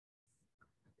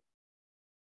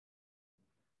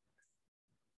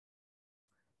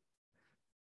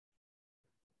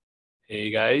Hey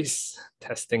guys,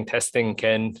 testing, testing.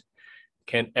 Can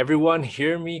everyone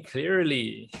hear me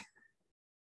clearly?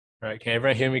 All right, can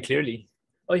everyone hear me clearly?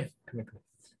 Oh yeah, come here, come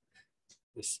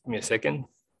here. Just give me a second.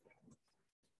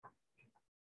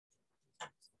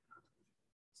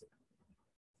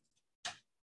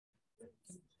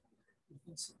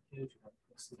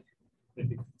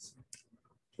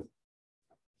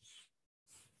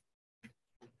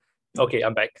 Okay,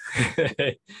 I'm back.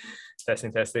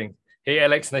 Testing, testing. Hey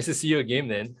Alex, nice to see you again,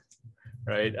 man.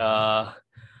 Right.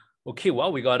 Okay,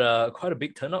 well, we got quite a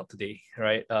big turnout today,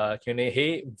 right? Q&A.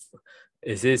 Hey,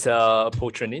 is this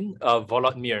Potranin?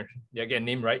 Volodmir. Did I get a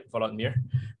name right? Volodmir.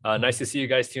 Nice to see you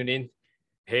guys tune in.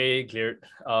 Hey, Clear.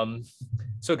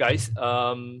 So guys,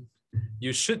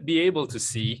 you should be able to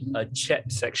see a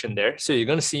chat section there. So you're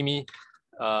gonna see me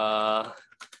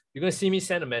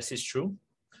send a message through,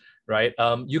 right?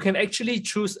 You can actually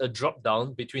choose a drop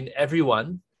down between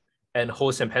everyone and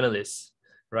host and panelists,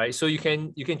 right? So you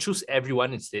can choose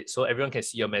everyone instead, so everyone can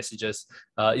see your messages.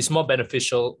 It's more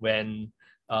beneficial when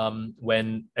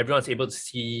everyone's able to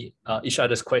see each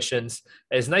other's questions.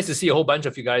 And it's nice to see a whole bunch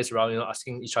of you guys around,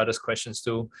 asking each other's questions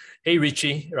too. Hey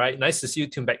Richie, right? Nice to see you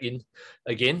tune back in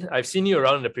again. I've seen you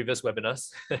around in the previous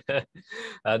webinars.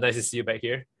 Nice to see you back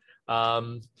here.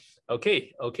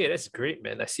 Okay, that's great,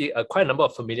 man. I see quite a number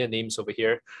of familiar names over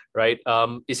here, right?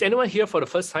 Is anyone here for the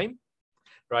first time?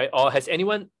 Right? Or has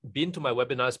anyone been to my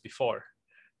webinars before?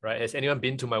 Right? Has anyone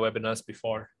been to my webinars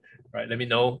before? Right? Let me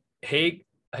know. Hey,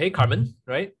 Carmen,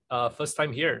 right? First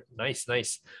time here. Nice.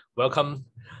 Welcome.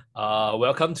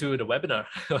 Welcome to the webinar.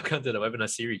 Welcome to the webinar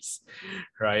series.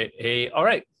 Right. Hey, all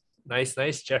right. Nice.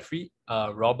 Jeffrey,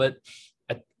 Robert.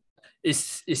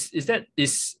 Is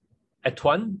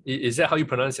Atuan? Is that how you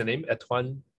pronounce your name?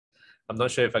 Atuan? I'm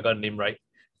not sure if I got the name right.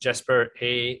 Jasper,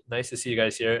 hey, nice to see you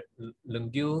guys here.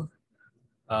 Lungil.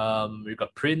 We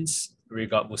got Prince, we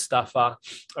got Mustafa.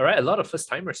 All right, a lot of first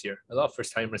timers here.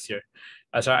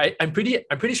 Sorry, I'm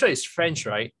pretty sure it's French,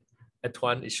 right?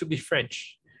 Antoine, it should be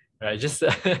French, right? Just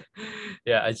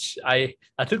yeah, I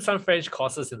took some French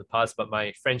courses in the past, but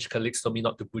my French colleagues told me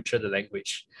not to butcher the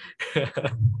language.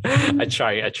 I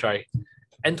try.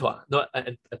 Antoine, no,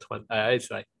 Antoine. It's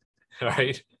like, all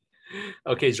right.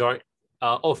 Okay, George.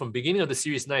 From beginning of the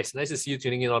series, nice to see you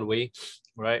tuning in all the way.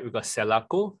 Right, we got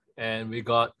Selako and we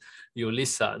got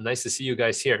Yulisa. Nice to see you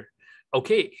guys here.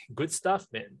 Okay, good stuff,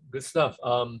 man. Good stuff.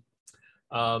 Let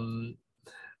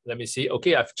me see.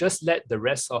 Okay, I've just let the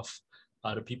rest of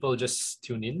the people just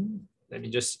tune in. Let me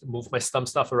just move my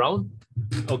stuff around.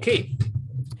 Okay.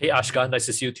 Hey Ashka, nice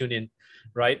to see you tune in.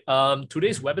 Right.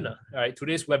 Today's webinar. All right.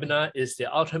 Today's webinar is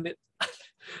the ultimate.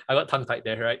 I got tongue-tied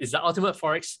there, right? It's the ultimate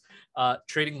Forex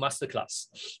trading masterclass.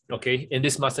 Okay, in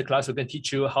this masterclass, we're going to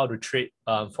teach you how to trade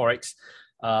Forex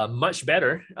much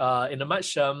better in a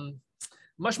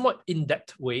much more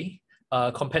in-depth way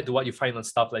compared to what you find on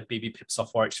stuff like Baby Pips or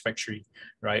Forex Factory,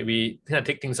 right? We kind of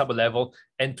take things up a level.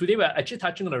 And today we're actually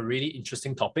touching on a really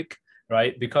interesting topic,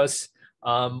 right? Because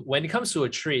when it comes to a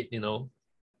trade,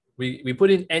 we put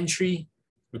in entry,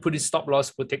 we put in stop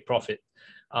loss, we take profit.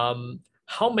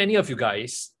 How many of you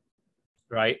guys,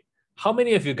 right? How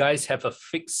many of you guys have a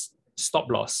fixed stop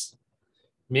loss?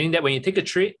 Meaning that when you take a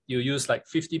trade, you use like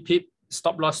 50 pip,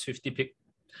 stop loss 50 pip,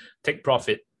 take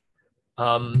profit.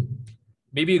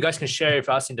 Maybe you guys can share with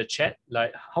us in the chat,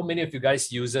 like how many of you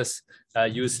guys use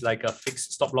like a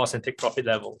fixed stop loss and take profit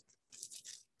level?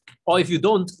 Or if you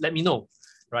don't, let me know,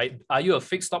 right? Are you a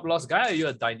fixed stop loss guy or are you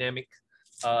a dynamic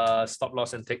stop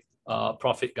loss and take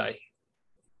profit guy?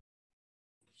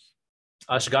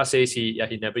 Ashgar says he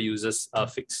never uses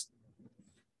fixed.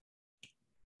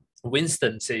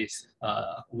 Winston says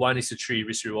 1:3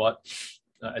 risk reward.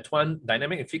 Antoine,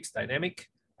 dynamic and fixed, dynamic.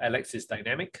 Alex is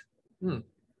dynamic. You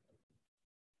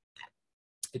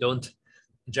don't.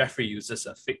 Jeffrey uses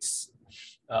a fixed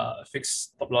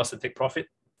stop loss and take profit.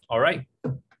 All right.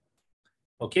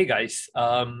 Okay, guys.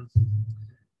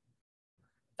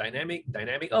 Dynamic.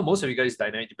 Oh, most of you guys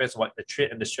dynamic. Depends on what the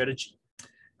trade and the strategy.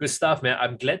 Good stuff, man.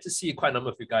 I'm glad to see quite a number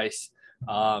of you guys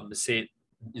say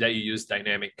that you use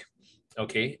dynamic.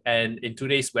 Okay, and in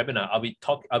today's webinar,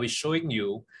 I'll be showing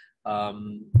you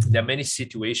there are many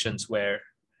situations where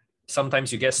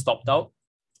sometimes you get stopped out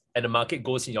and the market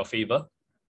goes in your favor,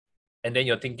 and then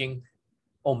you're thinking,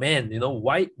 oh man,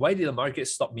 why did the market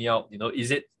stop me out?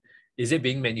 Is it Is it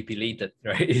being manipulated,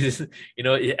 right? Is,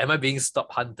 am I being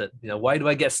stop hunted? Why do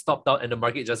I get stopped out and the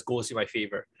market just goes in my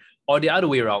favor? Or the other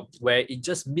way around, where it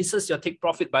just misses your take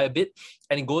profit by a bit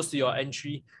and it goes to your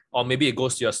entry, or maybe it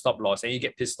goes to your stop loss and you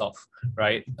get pissed off,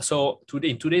 right? So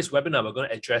in today's webinar, we're going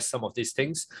to address some of these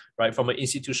things, right? From an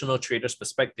institutional trader's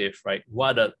perspective, right?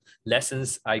 What are the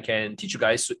lessons I can teach you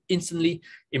guys to instantly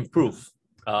improve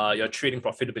your trading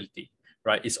profitability,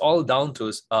 right? It's all down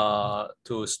to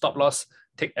stop loss,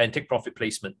 take profit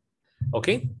placement.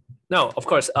 Okay. Now, of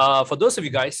course, for those of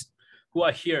you guys who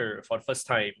are here for the first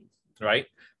time, right?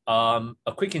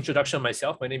 A quick introduction of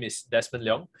myself. My name is Desmond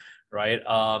Leong, right?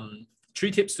 3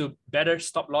 tips to better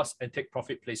stop loss and take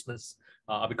profit placements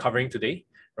I'll be covering today,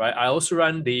 right? I also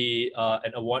run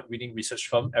an award-winning research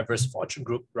firm, Everest Fortune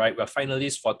Group, right? We're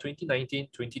finalists for 2019,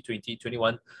 2020,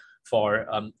 21 for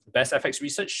Best FX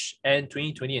Research, and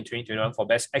 2020 and 2021 for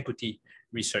Best Equity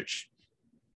Research.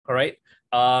 All right.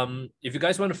 If you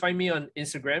guys want to find me on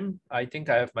Instagram, I think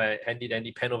I have my handy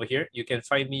dandy pen over here. You can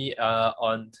find me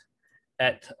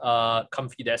at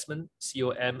Comfy Desmond,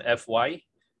 COMFY,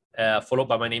 followed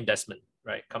by my name Desmond,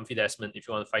 right? Comfy Desmond, if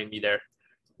you want to find me there.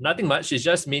 Nothing much. It's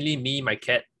just mainly me, my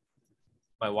cat,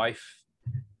 my wife,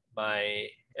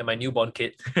 and my newborn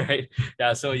kid, right?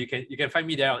 Yeah, so you can find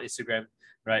me there on Instagram,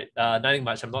 right? Nothing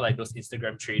much. I'm not like those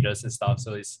Instagram traders and stuff.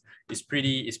 So it's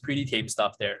pretty tame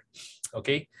stuff there.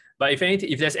 Okay. But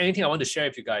if there's anything I want to share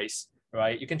with you guys,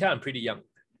 right? You can tell I'm pretty young,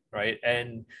 right?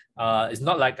 And it's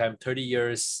not like I'm 30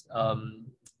 years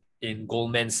in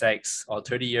Goldman Sachs or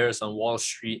 30 years on Wall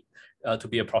Street to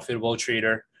be a profitable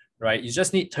trader, right? You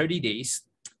just need 30 days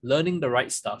learning the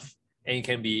right stuff and you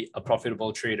can be a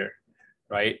profitable trader,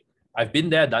 right? I've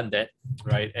been there, done that,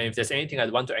 right? And if there's anything I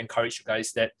want to encourage you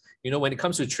guys that, when it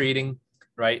comes to trading,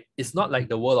 right, it's not like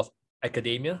the world of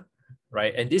academia,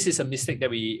 right? And this is a mistake that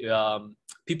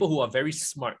people who are very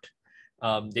smart,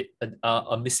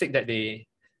 a mistake that they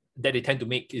tend to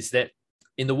make is that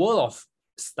in the world of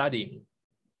studying,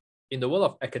 in the world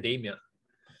of academia,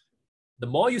 the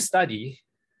more you study,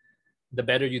 the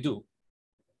better you do.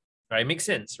 Right? It makes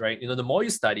sense, right? The more you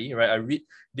study, right? I read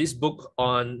this book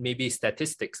on maybe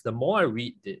statistics. The more I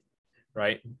read it,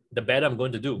 right, the better I'm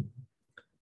going to do.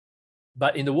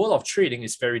 But in the world of trading,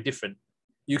 it's very different.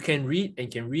 You can read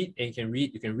and can read and can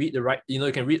read. You can read the right,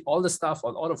 you can read all the stuff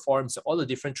on all the forums, all the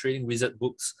different trading wizard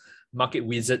books, market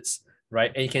wizards,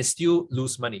 right? And you can still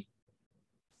lose money,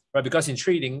 right? Because in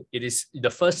trading, it is the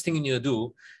first thing you need to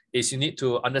do is you need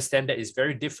to understand that it's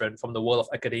very different from the world of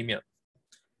academia.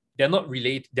 They're not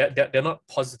related, they're not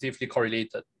positively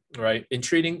correlated, right? In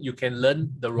trading, you can learn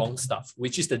the wrong stuff,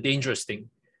 which is the dangerous thing.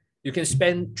 You can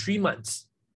spend 3 months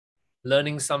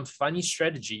learning some funny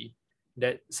strategy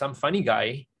that some funny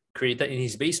guy created in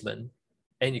his basement,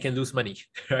 and you can lose money,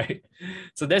 right?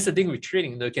 So that's the thing with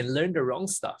trading. You can learn the wrong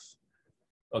stuff,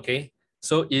 okay?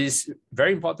 So it is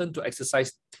very important to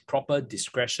exercise proper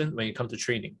discretion when it comes to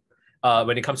trading.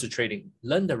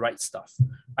 Learn the right stuff.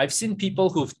 I've seen people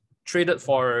who've traded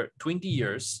for 20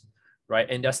 years, right?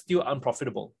 And they're still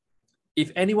unprofitable.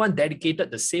 If anyone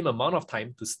dedicated the same amount of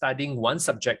time to studying one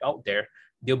subject out there,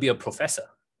 they'll be a professor,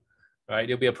 right?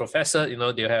 They'll be a professor,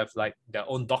 they'll have like their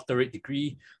own doctorate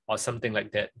degree or something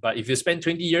like that. But if you spend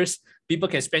 20 years, people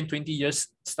can spend 20 years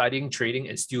studying trading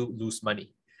and still lose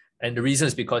money. And the reason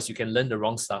is because you can learn the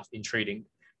wrong stuff in trading,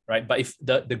 right? But if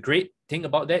the great thing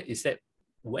about that is that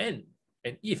when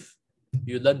and if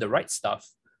you learn the right stuff,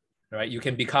 right, you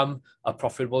can become a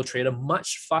profitable trader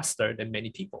much faster than many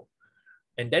people.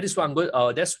 And that is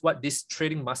what that's what this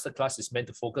trading masterclass is meant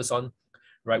to focus on,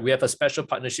 right? We have a special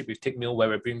partnership with Tickmill where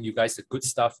we bring you guys the good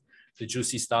stuff, the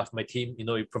juicy stuff. My team,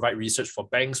 we provide research for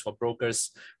banks, for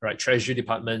brokers, right? Treasury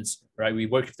departments, right? We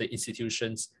work with the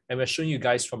institutions, and we're showing you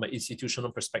guys from an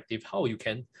institutional perspective how you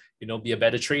can, be a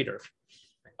better trader.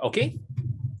 Okay.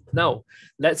 Now,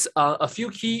 let's a few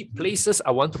key places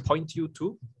I want to point you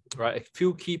to. Right, a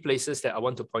few key places that I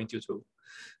want to point you to.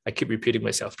 I keep repeating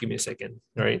myself. Give me a second.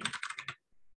 All right.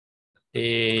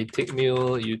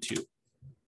 Tickmill YouTube.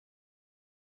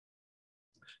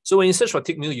 So when you search for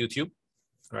Tickmill YouTube,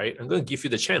 right, I'm going to give you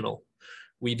the channel.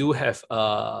 We do have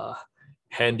a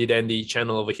handy dandy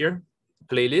channel over here,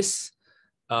 playlist.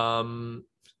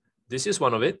 This is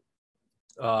one of it.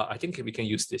 I think we can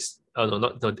use this. Oh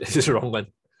no, this is the wrong one.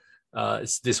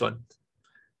 It's this one.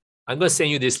 I'm going to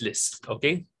send you this list.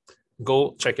 Okay.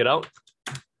 Go check it out.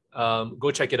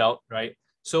 Right?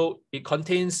 So it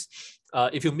contains,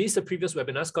 if you missed the previous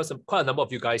webinars, because quite a number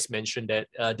of you guys mentioned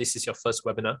that this is your first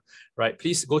webinar, right?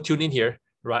 Please go tune in here,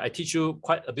 right? I teach you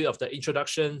quite a bit of the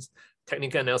introductions,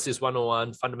 technical analysis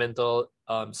 101, fundamental,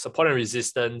 support and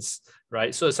resistance,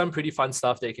 right? So some pretty fun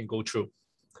stuff that you can go through.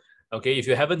 Okay, if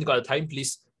you haven't got the time,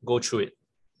 please go through it.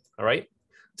 All right.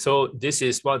 So this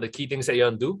is one of the key things that you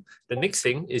want to do. The next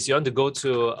thing is you want to go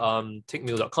to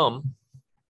tickmill.com.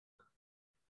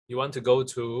 You want to go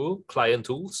to Client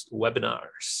Tools,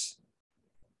 Webinars.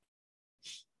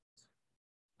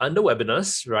 Under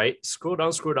Webinars, right? Scroll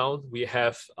down. We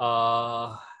have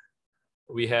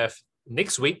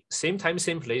next week, same time,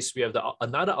 same place. We have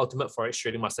another Ultimate Forex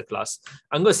Trading Masterclass.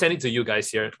 I'm going to send it to you guys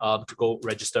here to go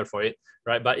register for it,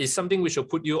 right? But it's something which will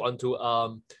put you onto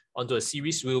a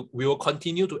series. We will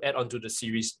continue to add onto the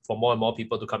series for more and more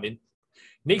people to come in.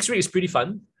 Next week is pretty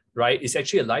fun, right? It's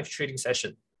actually a live trading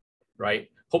session, right?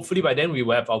 Hopefully by then we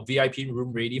will have our VIP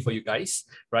room ready for you guys,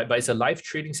 right? But it's a live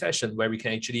trading session where we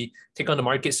can actually take on the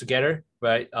markets together,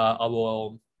 right?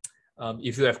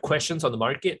 If you have questions on the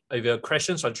market, if you have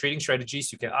questions on trading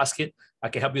strategies, you can ask it. I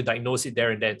can help you diagnose it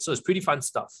there and then. So it's pretty fun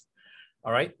stuff.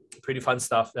 All right, pretty fun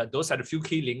stuff. Those are the few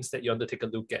key links that you want to take a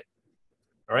look at.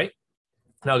 All right.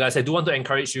 Now, guys, I do want to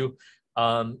encourage you.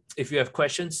 If you have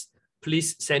questions,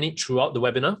 please send it throughout the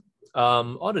webinar.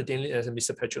 All the daily, as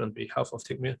Mr. Patrick on behalf of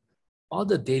Tickmill. All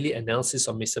the daily analysis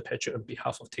of Mr. Patrick on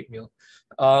behalf of Tickmill.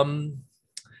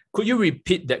 Could you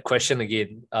repeat that question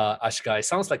again, Ashka? It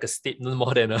sounds like a statement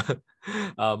more than the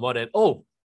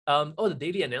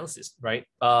daily analysis, right?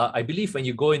 I believe when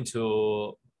you go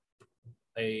into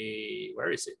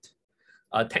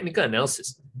technical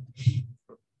analysis.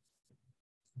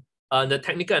 The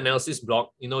technical analysis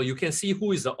block, you can see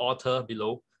who is the author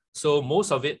below. So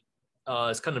most of it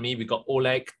is kind of me. We got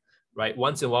Oleg, right?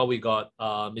 Once in a while, we got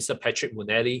Mr. Patrick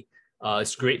Monelli.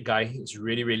 It's a great guy. He's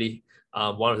really, really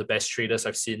one of the best traders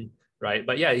I've seen, right?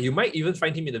 But yeah, you might even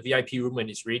find him in the VIP room when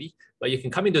he's ready. But you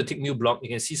can come into the Tickmill blog. You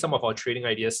can see some of our trading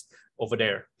ideas over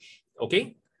there.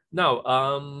 Okay. Now,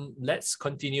 let's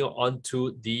continue on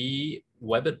to the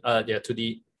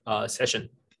session.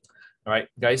 All right,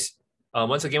 guys.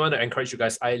 Once again, I want to encourage you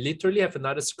guys. I literally have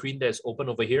another screen that's open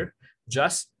over here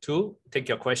just to take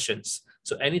your questions.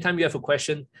 So anytime you have a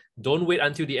question, don't wait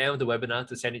until the end of the webinar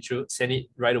to send it through. Send it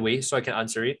right away so I can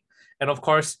answer it. And of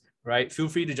course, right, feel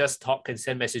free to just talk and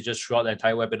send messages throughout the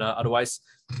entire webinar. Otherwise,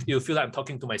 you'll feel like I'm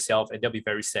talking to myself and they'll be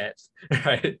very sad,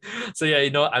 right? So yeah,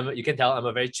 you can tell I'm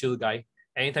a very chill guy.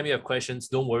 Anytime you have questions,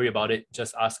 don't worry about it.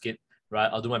 Just ask it, right?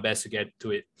 I'll do my best to get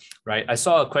to it, right? I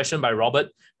saw a question by Robert.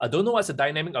 I don't know what's the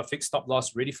dynamic of fixed stop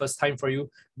loss. Really first time for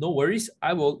you. No worries.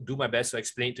 I will do my best to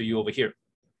explain it to you over here.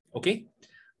 Okay.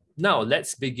 Now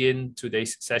let's begin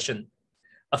today's session.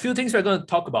 A few things we're going to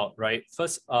talk about, right?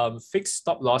 First, fixed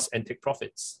stop loss and take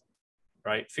profits,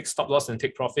 right? Fixed stop loss and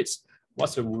take profits.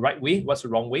 What's the right way? What's the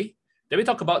wrong way? Then we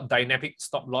talk about dynamic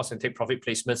stop loss and take profit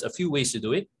placements. A few ways to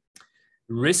do it.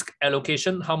 Risk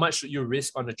allocation. How much should you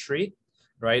risk on a trade?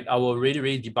 Right, I will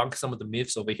really debunk some of the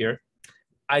myths over here.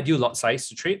 Ideal lot size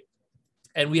to trade.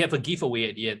 And we have a giveaway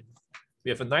at the end. We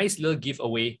have a nice little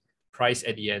giveaway price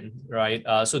at the end, right?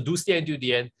 So do stay until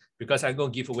the end because I'm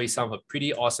going to give away some of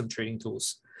pretty awesome trading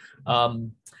tools.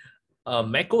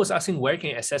 Mako is asking where can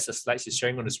you access the slides he's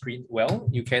sharing on the screen? Well,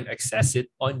 you can access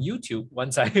it on YouTube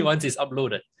once it's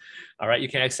uploaded. All right, you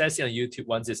can access it on YouTube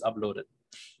once it's uploaded.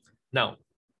 Now,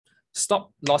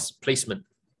 stop loss placement.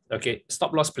 Okay,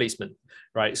 stop loss placement,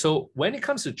 right? So when it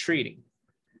comes to trading,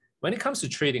 one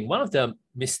of the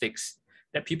mistakes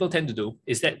that people tend to do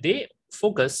is that they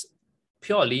focus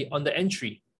purely on the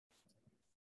entry.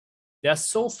 They are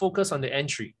so focused on the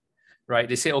entry, right?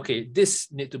 They say, okay,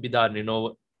 this need to be done,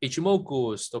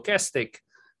 Ichimoku, stochastic,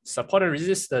 support and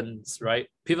resistance, right?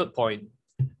 Pivot point,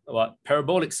 what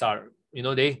parabolics are,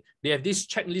 they have this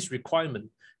checklist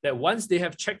requirement that once they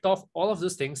have checked off all of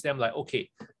those things, then I'm like, okay,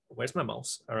 where's my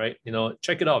mouse? All right,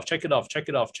 check it off.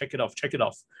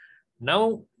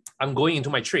 Now I'm going into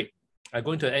my trade. I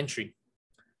go into an entry,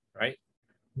 right?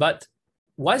 But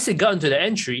once they got into the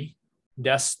entry,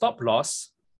 their stop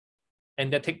loss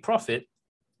and their take profit,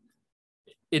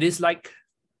 it is like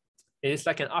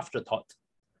an afterthought,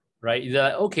 right? They're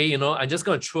like, okay, I'm just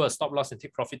going to throw a stop loss and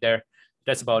take profit there.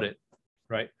 That's about it,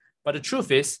 right? But the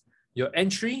truth is, your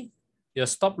entry, your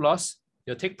stop loss,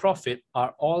 your take profit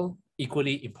are all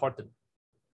equally important.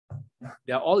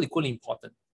 They are all equally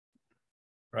important,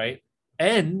 right?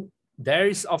 And there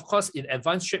is, of course, in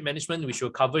advanced trade management, which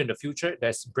we'll cover in the future,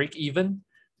 there's break even,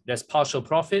 there's partial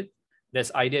profit,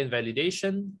 there's idea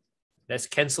invalidation, there's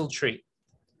cancel trade.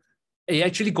 It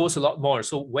actually goes a lot more.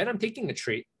 So when I'm taking a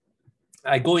trade,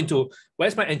 I go into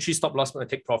where's my entry, stop loss, when I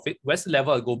take profit, where's the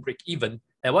level I go break even,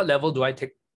 at what level do I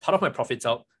take part of my profits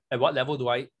out, at what level do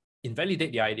I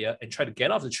invalidate the idea and try to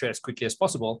get off the trade as quickly as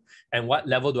possible, and what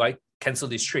level do I cancel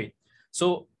this trade.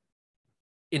 So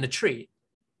in a trade,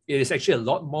 it is actually a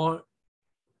lot more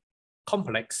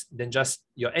complex than just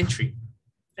your entry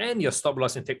and your stop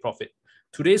loss and take profit.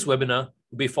 Today's webinar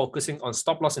will be focusing on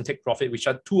stop loss and take profit, which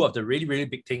are two of the really, really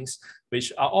big things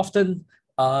which are often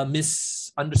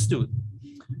misunderstood,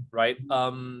 right?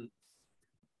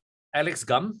 Alex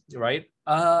Gum, right?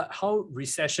 How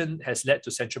recession has led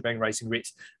to central bank rising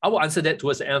rates. I will answer that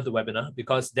towards the end of the webinar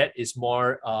because that is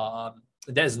more,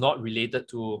 that is not related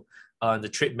to the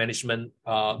trade management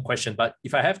question. But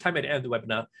if I have time at the end of the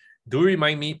webinar, do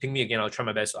remind me, ping me again. I'll try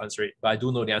my best to answer it, but I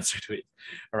do know the answer to it.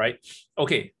 All right.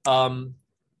 Okay.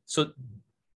 So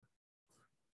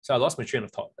I lost my train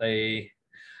of thought.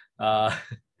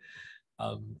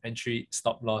 Entry,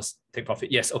 stop loss, take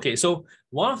profit. Yes. Okay. So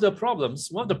one of the problems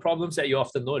that you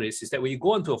often notice is that when you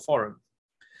go into a forum,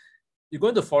 you go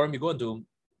into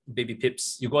Baby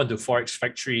Pips, you go into Forex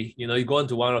Factory, you go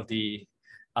into one of the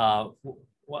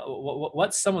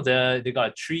what's some of they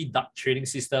got a 3 duck trading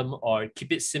system or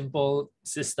keep it simple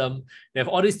system. They have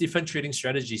all these different trading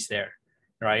strategies there,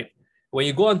 right? When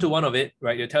you go onto one of it,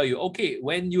 right, they'll tell you, okay,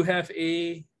 when you have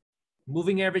a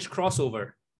moving average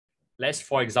crossover,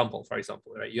 for example,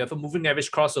 right, you have a moving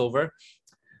average crossover,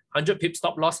 100 pip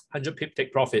stop loss, 100 pip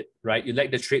take profit, right? You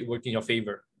let the trade work in your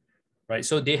favor, right?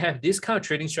 So they have this kind of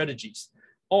trading strategies.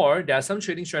 Or there are some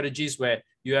trading strategies where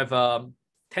you have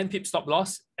 10 pip stop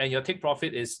loss and your take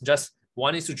profit is just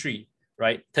 1:3,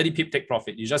 right? 30 pip take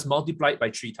profit. You just multiply it by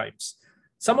 3 times.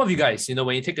 Some of you guys,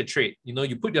 when you take a trade,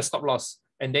 you put your stop loss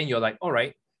and then you're like, all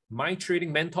right, my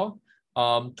trading mentor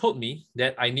told me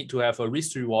that I need to have a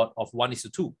risk to reward of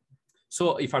 1:2.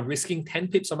 So if I'm risking 10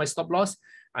 pips on my stop loss,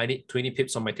 I need 20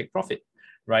 pips on my take profit,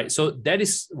 right? So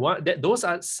those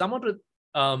are some of the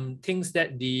things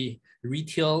that the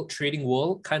retail trading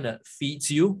world kind of feeds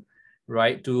you,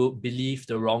 right, to believe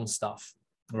the wrong stuff,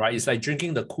 right? It's like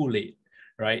drinking the Kool-Aid,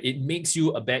 right? It makes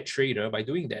you a bad trader by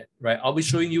doing that, right? I'll be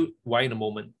showing you why in a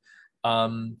moment.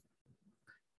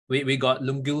 We got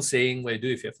Lumgil saying, what do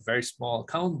if you have a very small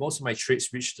account? Most of my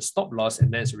trades reach the stop loss and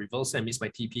then it's a reversal and miss my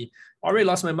TP. Already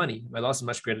lost my money. My loss is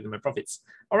much greater than my profits.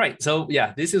 All right, so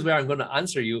yeah, this is where I'm going to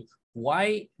answer you.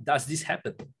 Why does this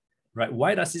happen, right?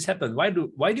 Why does this happen? Why do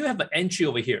you have an entry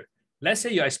over here? Let's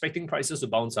say you're expecting prices to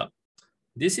bounce up.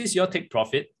 This is your take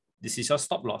profit. This is your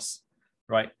stop loss,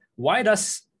 right? Why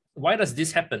does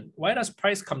this happen? Why does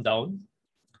price come down,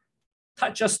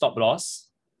 touch your stop loss,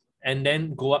 and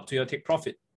then go up to your take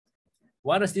profit?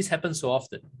 Why does this happen so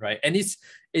often, right? And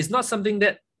it's not something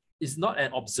that is not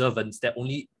an observance that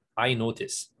only I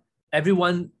notice.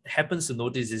 Everyone happens to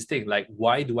notice this thing, like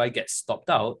why do I get stopped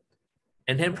out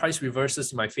and then price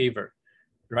reverses in my favor,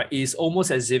 right? It's almost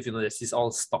as if, there's this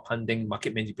all stock hunting,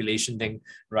 market manipulation thing,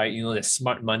 right? There's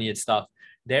smart money and stuff.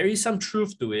 There is some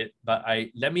truth to it, but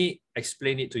let me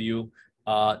explain it to you,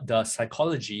 the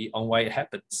psychology on why it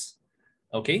happens,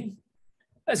 okay?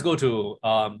 Let's go to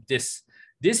this.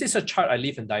 This is a chart I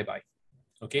live and die by,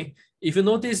 okay? If you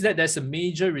notice that there's a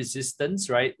major resistance,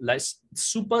 right? Like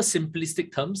super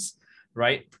simplistic terms,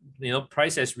 right?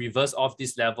 Price has reversed off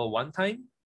this level 1 time,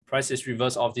 price has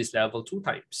reversed off this level 2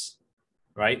 times,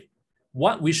 right?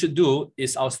 What we should do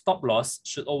is our stop loss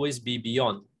should always be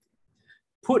beyond.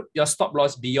 Put your stop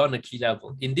loss beyond a key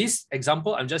level. In this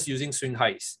example, I'm just using swing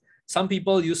highs. Some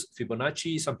people use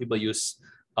Fibonacci, some people use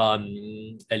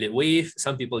Elliott wave,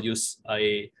 some people use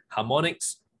a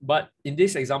harmonics, but in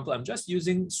this example I'm just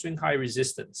using swing high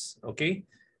resistance, okay?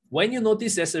 When you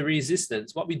notice there's a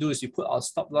resistance, what we do is you put our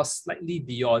stop loss slightly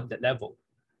beyond that level,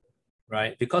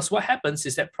 right? Because what happens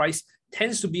is that price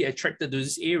tends to be attracted to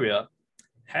this area,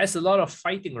 has a lot of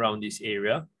fighting around this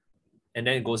area, and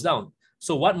then it goes down.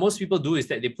 So what most people do is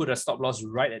that they put a stop loss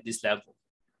right at this level,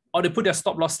 or they put their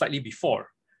stop loss slightly before,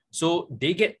 so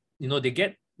they get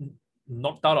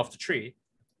knocked out of the trade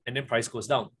and then price goes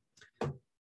down.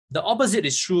 The opposite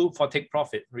is true for take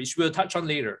profit, which we'll touch on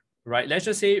later, right? Let's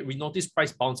just say we notice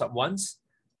price bounce up once,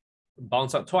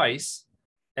 bounce up twice,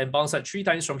 and bounce up 3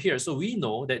 times from here. So we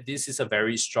know that this is a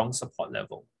very strong support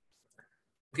level.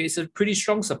 Okay, it's a pretty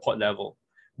strong support level.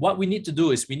 What we need to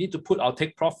do is we need to put our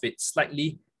take profit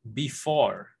slightly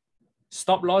before.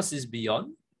 Stop loss is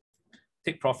beyond,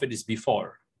 take profit is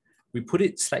before. We put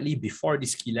it slightly before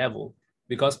this key level,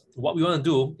 because what we want to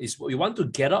do is we want to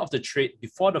get out of the trade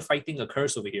before the fighting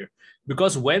occurs over here.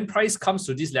 Because when price comes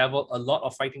to this level, a lot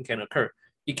of fighting can occur.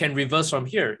 It can reverse from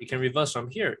here, it can reverse from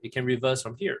here, it can reverse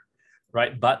from here,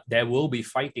 right? But there will be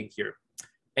fighting here.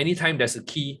 Anytime there's a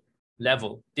key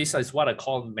level, this is what I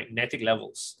call magnetic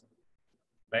levels.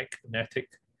 Magnetic.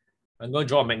 I'm going to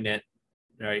draw a magnet,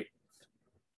 right?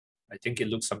 I think it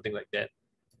looks something like that.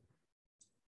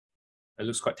 It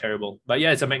looks quite terrible, but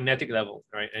yeah, it's a magnetic level,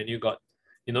 right? And you got,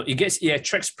 it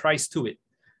attracts price to it.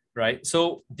 right?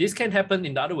 So this can happen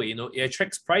in the other way, it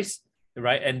attracts price,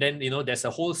 right? And then, there's a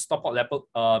whole stop out level.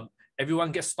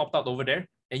 Everyone gets stopped out over there,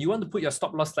 and you want to put your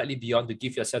stop loss slightly beyond to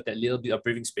give yourself that little bit of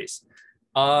breathing space.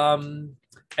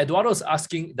 Eduardo is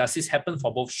asking, does this happen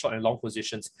for both short and long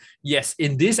positions? Yes,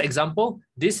 in this example,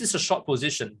 this is a short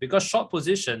position because short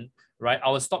position, right?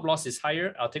 Our stop loss is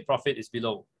higher, our take profit is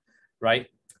below, right?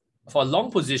 For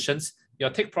long positions, your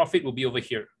take profit will be over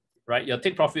here, right? Your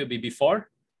take profit will be before,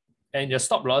 and your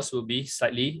stop loss will be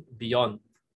slightly beyond.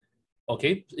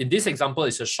 Okay, in this example,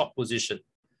 it's a short position.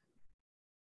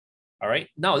 All right,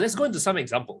 now let's go into some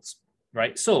examples,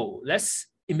 right? So let's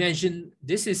imagine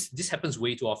this happens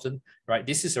way too often, right?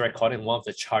 This is a recording of one of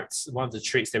the charts, one of the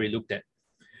trades that we looked at.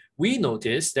 We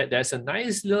noticed that there's a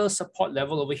nice little support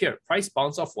level over here. Price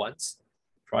bounce off once,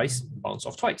 price bounce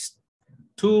off twice.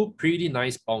 Two pretty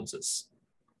nice bounces.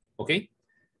 Okay,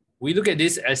 we look at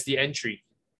this as the entry,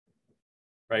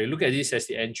 right? Look at this as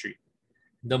the entry.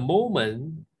 The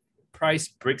moment price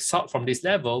breaks out from this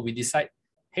level, we decide,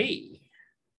 hey,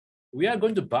 we are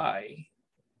going to buy,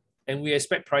 and we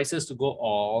expect prices to go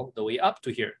all the way up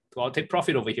to here, to our take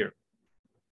profit over here.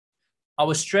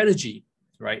 Our strategy,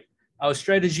 right? Our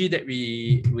strategy that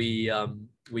we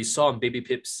saw on baby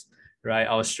pips, right?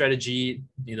 Our strategy,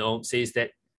 says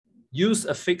that use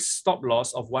a fixed stop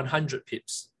loss of 100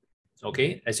 pips.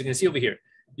 Okay, as you can see over here,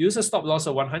 use a stop loss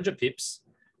of 100 pips,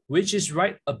 which is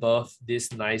right above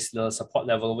this nice little support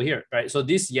level over here, right? So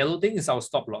this yellow thing is our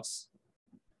stop loss.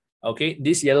 Okay,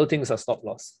 this yellow thing is our stop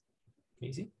loss. Can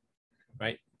you see?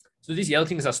 Right? So this yellow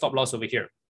thing is our stop loss over here.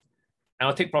 And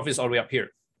our take profits all the way up here.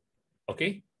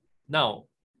 Okay, now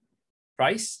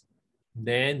price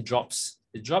then drops.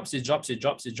 It drops, it drops, it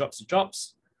drops, it drops, it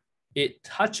drops. It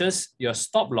touches your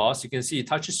stop loss. You can see it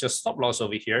touches your stop loss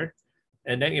over here,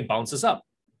 and then it bounces up.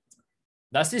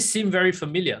 Does this seem very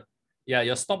familiar? Yeah,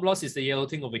 your stop loss is the yellow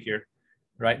thing over here,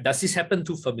 right? Does this happen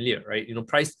too familiar, right?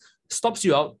 Price stops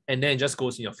you out and then it just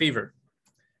goes in your favor,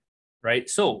 right?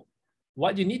 So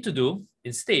what you need to do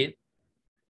instead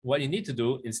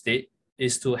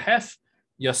is to have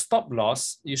your stop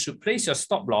loss. You should place your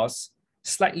stop loss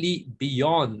slightly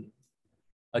beyond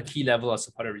a key level of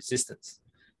support or resistance.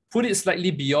 Put it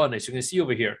slightly beyond, as you can see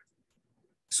over here.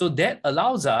 So that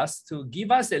allows us to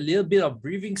give us a little bit of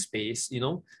breathing space,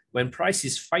 when price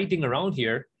is fighting around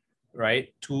here,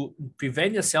 right? To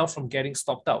prevent yourself from getting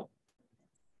stopped out.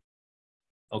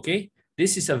 Okay,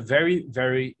 this is a very,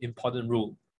 very important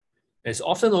rule. It's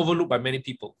often overlooked by many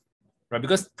people, right?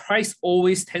 Because price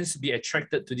always tends to be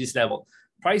attracted to this level.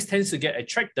 Price tends to get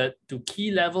attracted to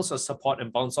key levels of support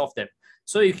and bounce off them.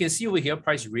 So you can see over here,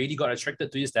 price really got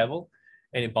attracted to this level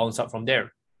and it bounced up from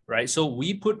there, right? So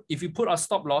if you put our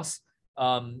stop loss,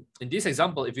 in this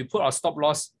example, if you put our stop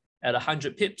loss at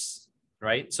 100 pips,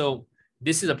 right? So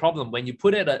this is a problem. When you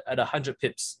put it at 100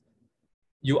 pips,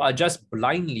 you are just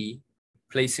blindly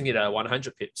placing it at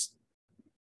 100 pips.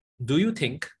 Do you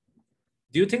think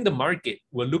the market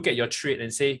will look at your trade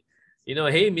and say,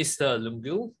 hey, Mr.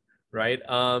 Lumgul, right?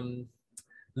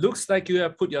 Looks like you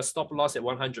have put your stop loss at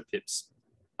 100 pips.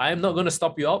 I am not going to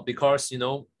stop you out because,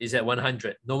 it's at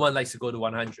 100. No one likes to go to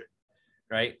 100,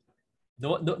 right?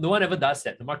 No one ever does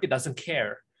that. The market doesn't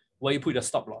care where you put your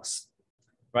stop loss,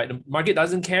 right? The market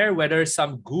doesn't care whether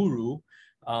some guru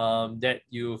that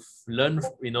you've learned,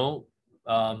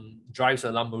 drives a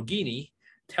Lamborghini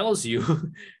tells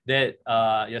you that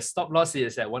your stop loss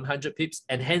is at 100 pips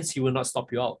and hence he will not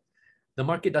stop you out. The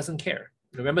market doesn't care.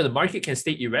 Remember, the market can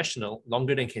stay irrational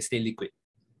longer than it can stay liquid.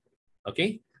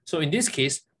 Okay, so in this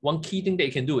case, one key thing that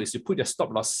you can do is to put your stop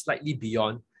loss slightly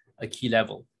beyond a key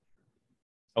level.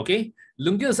 Okay,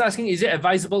 Lungil is asking, is it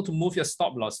advisable to move your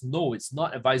stop loss? No, it's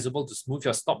not advisable to move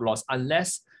your stop loss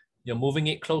unless you're moving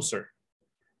it closer.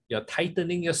 You're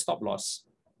tightening your stop loss.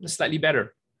 It's slightly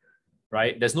better,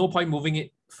 right? There's no point moving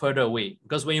it further away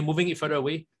because when you're moving it further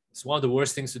away, it's one of the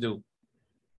worst things to do,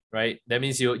 right? That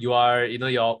means you are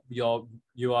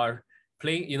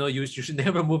playing, you should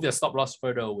never move your stop loss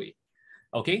further away.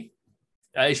 Okay,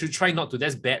 you should try not to.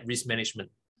 That's bad risk management.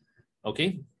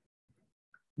 Okay.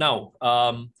 Now,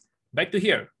 back to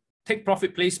here. Take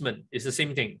profit placement is the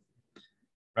same thing,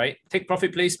 right? Take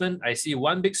profit placement. I see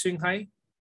one big swing high,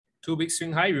 two big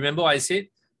swing high. Remember what I said?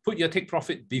 Put your take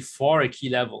profit before a key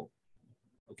level.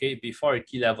 Okay, before a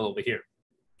key level over here.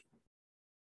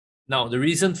 Now, the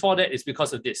reason for that is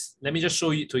because of this. Let me just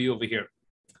show it to you over here.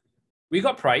 We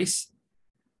got price,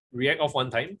 react off one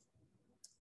time,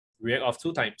 react off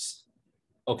two times.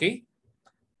 Okay.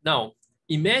 Now,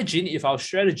 imagine if our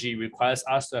strategy requires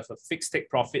us to have a fixed take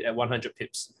profit at 100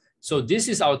 pips. So this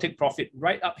is our take profit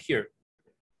right up here.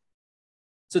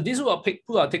 So this will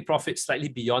put our take profit slightly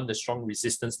beyond the strong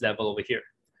resistance level over here.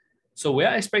 So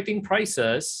we're expecting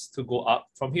prices to go up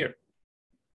from here.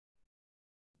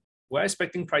 We're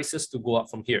expecting prices to go up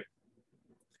from here.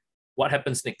 What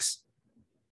happens next?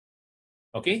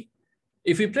 Okay,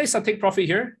 if we place our take profit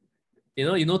here,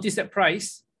 you notice that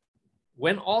price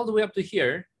went all the way up to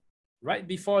here, right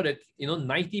before the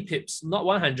 90 pips, not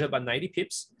 100 but 90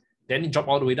 pips, then it dropped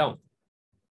all the way down.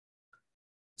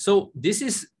 So this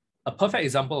is a perfect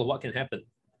example of what can happen,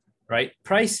 right?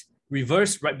 Price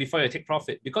reverse right before you take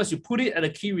profit because you put it at a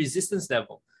key resistance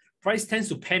level. Price tends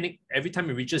to panic every time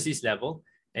it reaches this level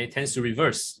and it tends to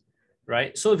reverse,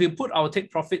 right? So if you put our take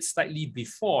profit slightly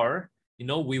before,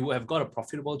 we would have got a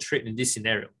profitable trade in this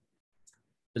scenario.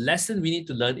 The lesson we need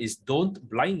to learn is don't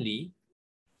blindly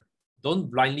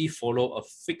follow a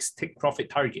fixed take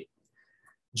profit target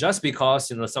just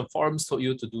because some forums told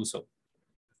you to do so.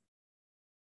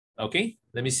 Okay,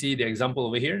 let me see the example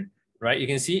over here, right? You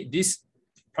can see this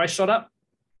price shot up,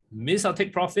 missed our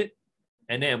take profit,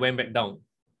 and then it went back down.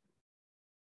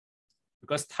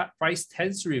 Because price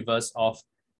tends to reverse off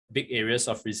big areas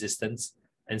of resistance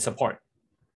and support.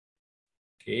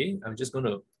 Okay, I'm just going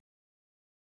to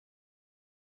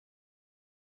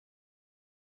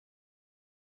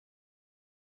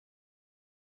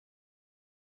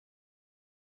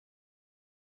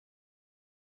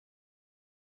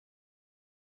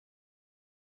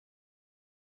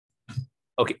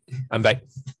okay, I'm back.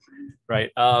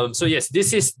 Right. So yes,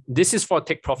 this is for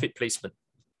take profit placement.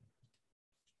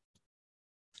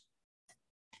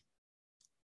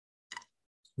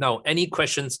 Now, any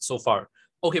questions so far?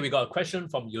 Okay, we got a question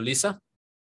from Yulisa.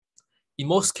 In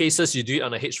most cases, you do it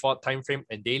on a H4 time frame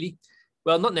and daily.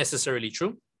 Well, not necessarily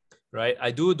true, right?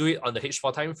 I do it on the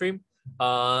H4 time frame.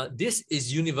 This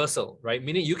is universal, right?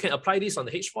 Meaning you can apply this on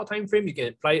the H4 time frame, you can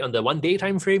apply it on the 1 day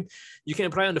time frame, you can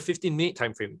apply it on the 15-minute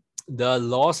time frame. The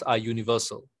laws are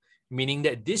universal, meaning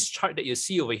that this chart that you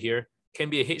see over here can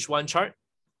be a H1 chart.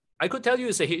 I could tell you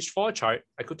it's a H4 chart.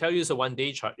 I could tell you it's a 1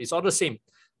 day chart. It's all the same.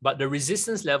 But the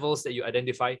resistance levels that you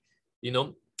identify,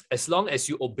 as long as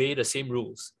you obey the same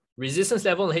rules. Resistance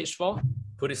level on H4,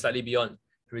 put it slightly beyond.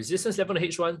 Resistance level on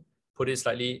H1, put it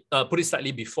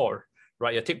slightly before,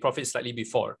 right? Your take profit slightly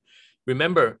before.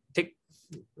 Remember,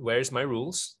 where's my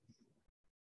rules?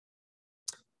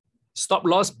 Stop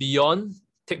loss beyond,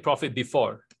 take profit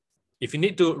before. If you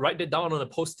need to write that down on a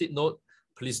post-it note,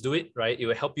 please do it, right? It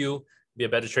will help you be a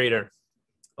better trader.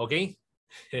 Okay?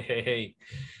 Hey.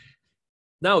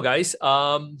 Now, guys,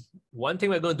 one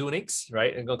thing we're going to do next,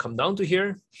 right? I'm going to come down to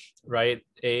here, right?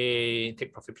 A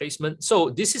take profit placement. So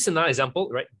this is another example,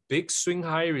 right? Big swing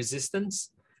high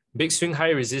resistance, big swing high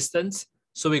resistance.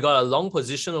 So we got a long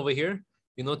position over here.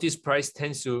 You notice price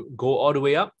tends to go all the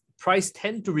way up. Price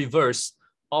tend to reverse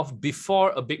off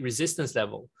before a big resistance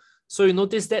level. So you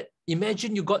notice that,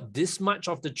 imagine you got this much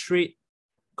of the trade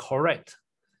correct.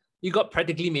 You got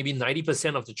practically maybe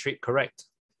 90% of the trade correct.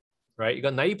 Right? You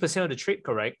got 90% of the trade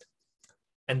correct,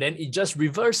 and then it just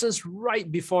reverses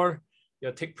right before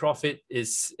your take profit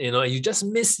is, you just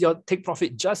miss your take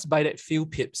profit just by that few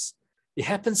pips. It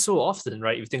happens so often,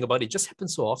 right? If you think about it, it just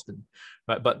happens so often,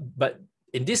 right? But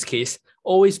in this case,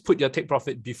 always put your take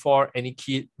profit before any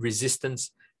key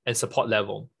resistance and support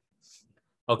level.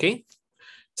 Okay?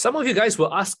 Some of you guys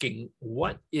were asking,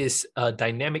 what is a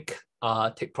dynamic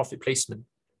take profit placement,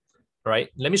 right?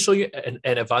 Let me show you an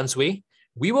advanced way.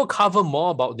 We will cover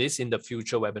more about this in the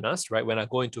future webinars, right? When I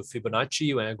go into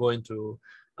Fibonacci, when I go into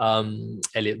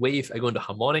Elliott Wave, I go into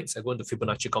harmonics, I go into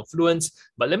Fibonacci confluence.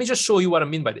 But let me just show you what I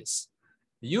mean by this.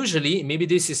 Usually, maybe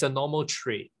this is a normal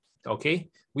trade, okay?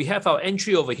 We have our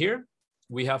entry over here.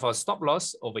 We have our stop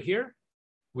loss over here.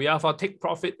 We have our take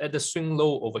profit at the swing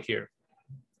low over here.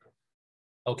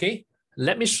 Okay,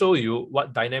 let me show you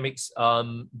what dynamic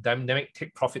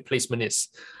take profit placement is.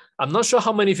 I'm not sure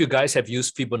how many of you guys have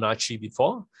used Fibonacci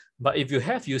before, but if you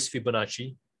have used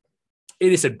Fibonacci,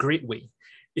 it is a great way.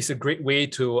 It's a great way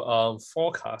to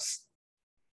forecast.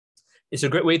 It's a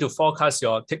great way to forecast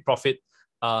your take profit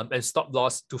and stop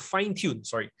loss, to fine-tune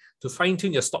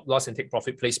your stop loss and take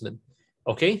profit placement.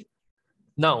 Okay,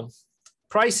 now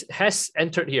price has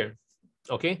entered here.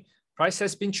 Okay, price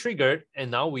has been triggered,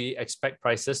 and now we expect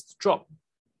prices to drop.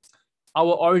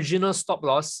 Our original stop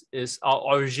loss is,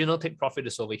 our original take profit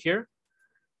is over here,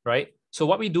 right? So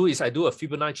what we do is I do a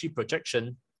Fibonacci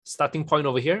projection, starting point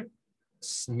over here,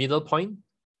 middle point,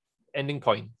 ending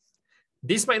point.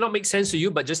 This might not make sense to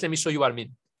you, but just let me show you what I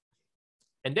mean.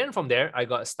 And then from there, I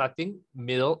got starting,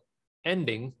 middle,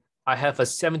 ending. I have a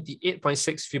 78.6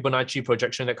 Fibonacci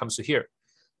projection that comes to here.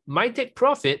 My take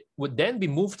profit would then be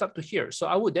moved up to here. So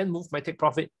I would then move my take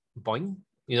profit, boing,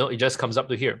 it just comes up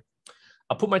to here.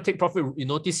 I'll put my take profit, you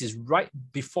notice, is right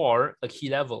before a key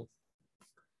level.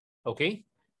 Okay.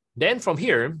 Then from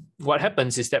here, what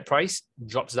happens is that price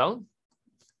drops down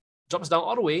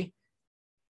all the way,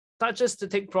 touches the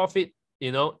take profit,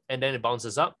 and then it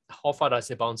bounces up. How far does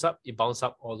it bounce up? It bounces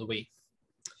up all the way.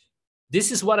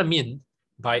 This is what I mean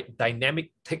by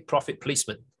dynamic take profit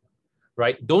placement,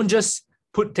 right? Don't just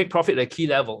put take profit at a key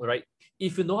level, right?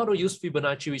 If you know how to use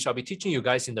Fibonacci, which I'll be teaching you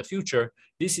guys in the future,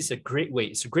 this is a great way.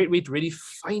 It's a great way to really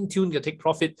fine tune your take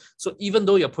profit. So even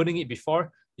though you're putting it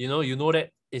before, you know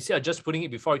that instead of just putting it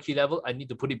before a key level, I need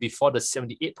to put it before the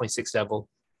 78.6 level,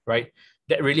 right?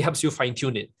 That really helps you fine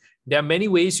tune it. There are many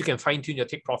ways you can fine tune your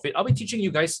take profit. I'll be teaching you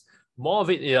guys more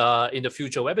of it in the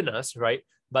future webinars, right?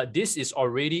 But this is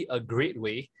already a great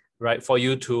way, right, for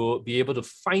you to be able to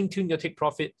fine tune your take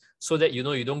profit so that you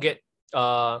don't get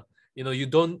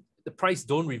the price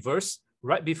don't reverse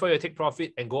right before you take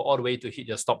profit and go all the way to hit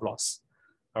your stop loss.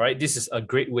 All right, this is a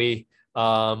great way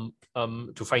to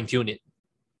fine tune it.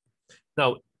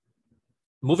 Now,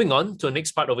 moving on to the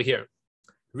next part over here,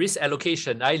 risk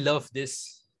allocation. I love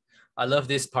this. I love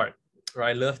this part. Right,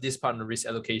 I love this part on risk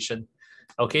allocation.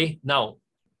 Okay, now,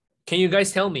 can you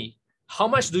guys tell me how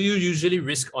much do you usually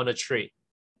risk on a trade?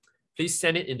 Please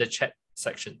send it in the chat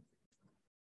section.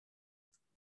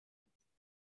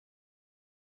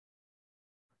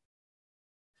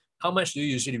 How much do you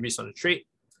usually risk on a trade?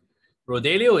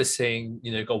 Rodelio is saying,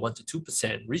 you got 1 to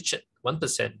 2%. Richard,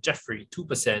 1%. Jeffrey,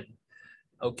 2%.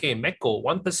 Okay, Meko,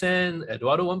 1%.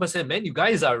 Eduardo, 1%. Man, you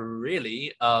guys are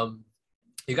really, what's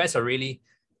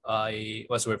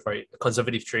the word for it?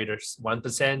 Conservative traders. 1%,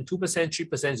 2%, 3%,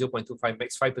 0.25,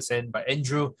 max 5%. By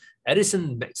Andrew,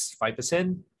 Edison, max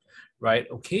 5%. Right?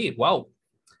 Okay, wow.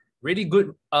 Really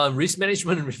good risk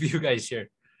management review guys here.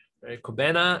 Right,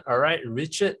 Kobana, all right,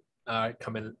 Richard,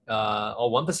 coming,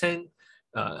 1%.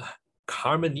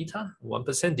 Carmenita,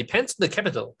 1%. Depends on the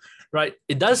capital, right?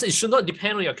 It should not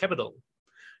depend on your capital,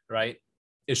 right?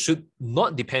 It should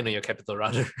not depend on your capital,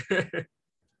 rather.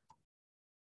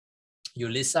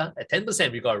 Yulissa at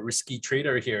 10%. We got a risky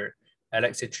trader here.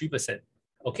 Alex at 3%.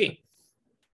 Okay.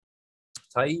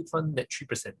 Typhon at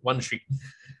 3%. 1-3.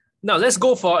 Now let's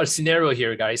go for a scenario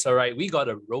here, guys. All right, we got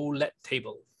a roulette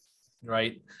table,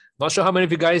 right? Not sure how many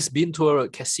of you guys been to a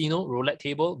casino roulette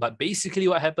table, but basically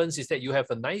what happens is that you have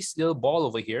a nice little ball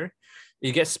over here.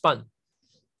 It gets spun.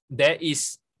 There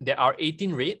are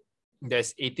 18 red,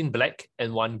 there's 18 black,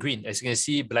 and 1 green. As you can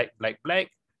see, black, black,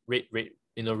 black, red, red,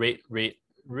 red, red,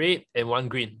 red, and 1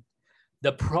 green.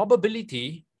 The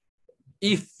probability,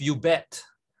 if you bet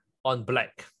on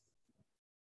black,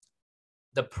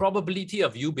 the probability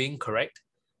of you being correct,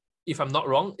 if I'm not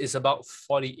wrong, is about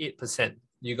 48%.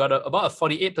 You got about a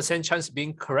 48% chance of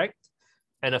being correct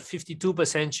and a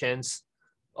 52% chance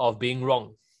of being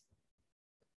wrong.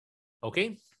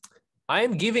 Okay? I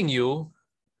am giving you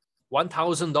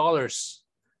 $1,000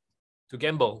 to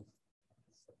gamble.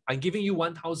 I'm giving you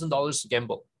 $1,000 to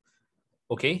gamble.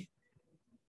 Okay?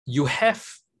 You have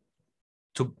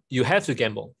to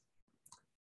gamble.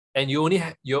 And you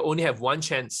only have one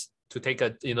chance to take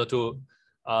a, you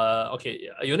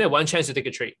only have one chance to take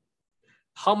a trade.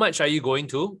 How much are you going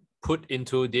to put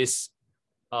into this?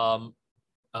 How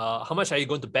much are you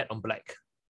going to bet on black?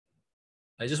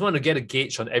 I just want to get a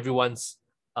gauge on everyone's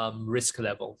risk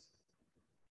level.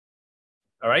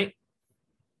 All right.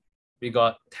 We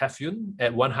got Tefyun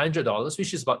at $100,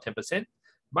 which is about 10%.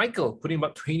 Michael putting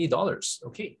about $20.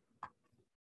 Okay.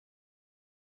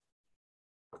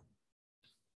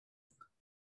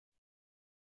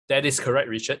 That is correct,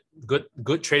 Richard.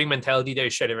 Good trading mentality that you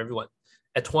shared with everyone.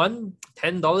 At $10,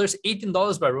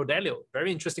 $18 by Rodelio.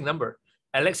 Very interesting number.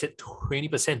 Alex at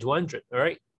 20%, 200. All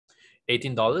right.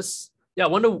 $18. Yeah, I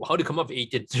wonder how to come up with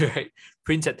 18, right?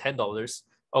 Prince at $10.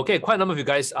 Okay, quite a number of you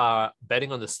guys are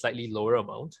betting on the slightly lower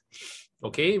amount.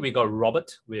 Okay, we got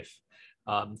Robert with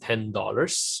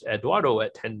 $10. Eduardo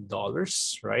at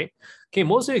 $10, right? Okay,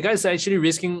 most of you guys are actually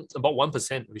risking about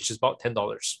 1%, which is about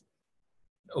 $10.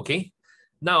 Okay,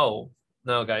 now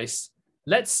guys,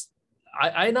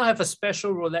 I now have a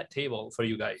special roulette table for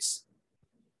you guys.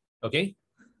 Okay,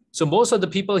 so most of the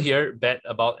people here bet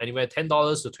about anywhere $10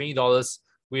 to $20,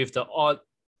 with the odd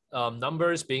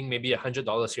numbers being maybe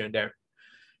 $100 here and there.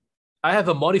 I have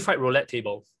a modified roulette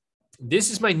table.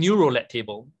 This is my new roulette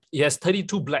table. It has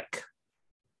 32 black,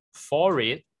 4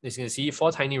 red, as you can see,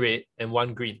 4 tiny red, and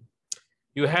 1 green.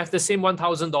 You have the same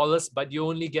 $1,000, but you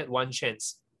only get one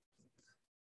chance.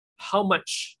 How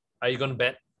much are you going to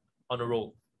bet on a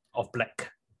roll of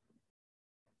black?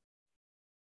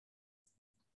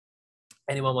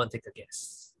 Anyone want to take a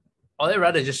guess? Or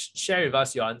rather just share with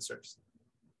us your answers.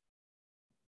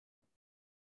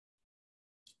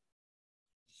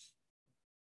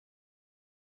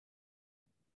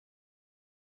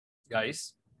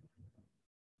 guys?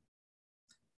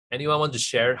 Anyone want to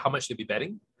share how much they'll be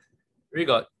betting? We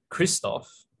got Christoph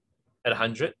at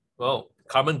 100. Well,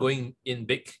 Carmen going in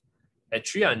big at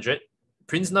 300.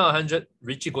 Prince now 100.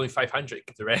 Richie going 500.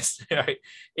 The rest, right?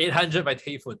 800 by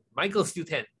Tayfun. Michael still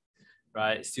 10,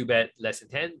 right? Still bet less than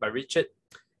 10 by Richard.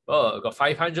 Oh, got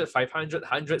 500, 500,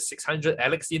 100, 600.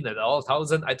 Alex in at all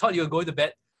 1,000. I thought you were going to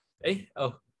bet.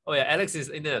 Oh yeah, Alex is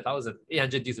in at 1,000.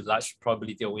 800 due to large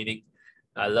probability of winning.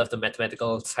 I love the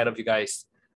mathematical side of you guys.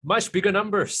 Much bigger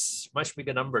numbers.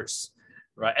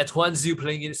 Right, at one you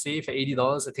playing it safe at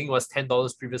 $80. I think it was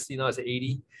 $10 previously. Now it's at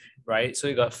 80. Right, so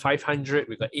we got 500,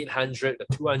 we got 800, got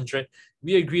 200.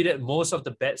 We agree that most of the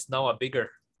bets now are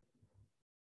bigger.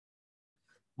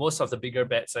 Most of the bigger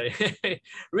bets.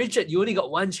 Richard, you only got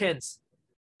one chance.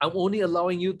 I'm only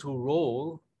allowing you to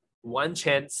roll one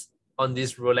chance on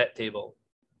this roulette table.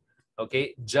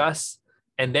 Okay,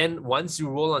 and then once you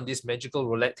roll on this magical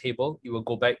roulette table, you will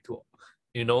go back to,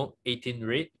 18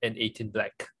 red and 18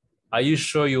 black. Are you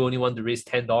sure you only want to raise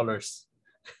 $10?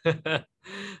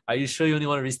 Are you sure you only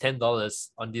want to raise $10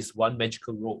 on this one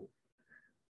magical roll?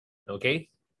 Okay.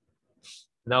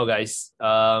 Now, guys,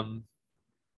 one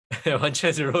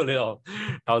chance to roll it all,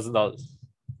 $1,000.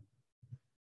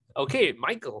 Okay,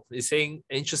 Michael is saying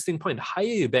interesting point. The higher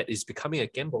you bet is becoming a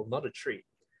gamble, not a trade.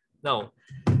 Now,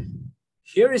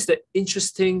 here is the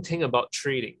interesting thing about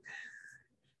trading.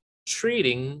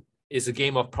 Trading is a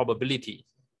game of probability.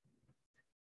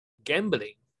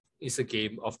 Gambling is a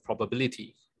game of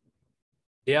probability.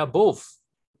 They are both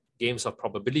games of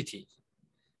probability,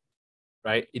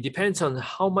 right? It depends on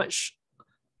how much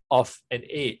of an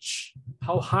edge,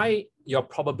 how high your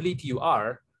probability you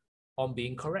are on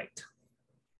being correct.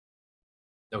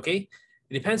 Okay?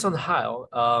 It depends on how.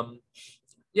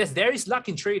 Yes, there is luck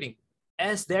in trading,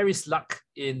 as there is luck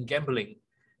in gambling.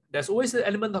 There's always the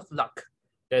element of luck.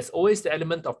 There's always the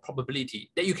element of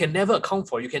probability that you can never account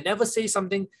for. You can never say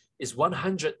something is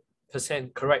 100%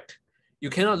 correct. You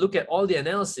cannot look at all the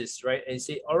analysis, right, and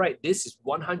say, all right, this is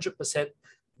 100%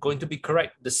 going to be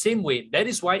correct. The same way, that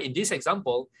is why in this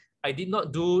example, I did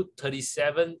not do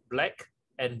 37 black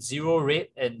and 0 red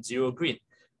and 0 green.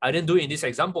 I didn't do it in this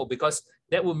example because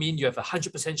that would mean you have a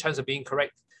 100% chance of being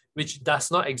correct, which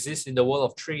does not exist in the world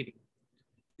of trading.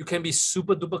 You can be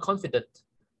super duper confident,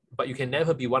 but you can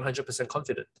never be 100%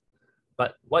 confident.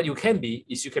 But what you can be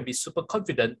is you can be super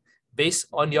confident based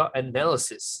on your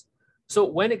analysis. So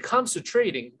when it comes to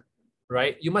trading,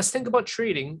 right, you must think about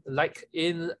trading like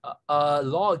in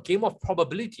a game of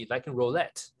probability, like in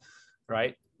roulette,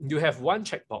 right? You have one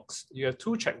checkbox, you have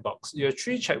two checkbox, you have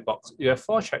three checkbox, you have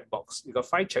four checkbox, you got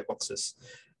 5 checkboxes,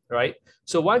 right?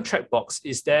 So one checkbox,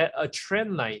 is there a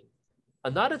trend line?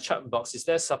 Another checkbox, is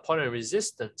there support and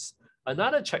resistance?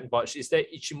 Another checkbox, is there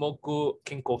Ichimoku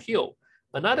Kinko Hill?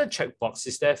 Another checkbox,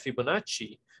 is there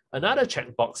Fibonacci? Another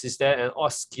checkbox, is there an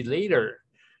oscillator,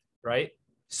 right?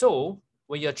 So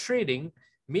when you're trading,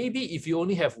 maybe if you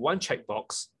only have one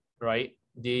checkbox, right,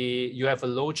 you have a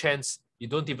low chance you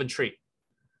don't even trade.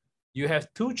 You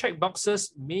have 2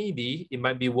 checkboxes, maybe it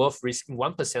might be worth risking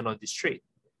 1% on this trade.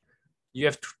 You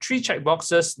have 3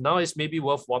 checkboxes, now it's maybe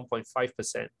worth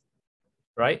 1.5%,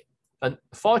 right? And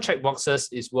 4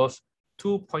 checkboxes is worth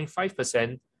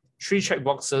 2.5%, 3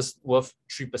 checkboxes worth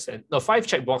 3%. No, 5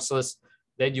 checkboxes,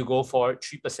 then you go for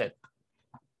 3%.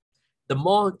 The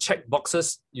more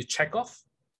checkboxes you check off,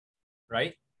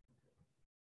 right,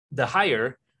 the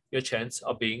higher your chance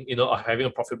of being, of having a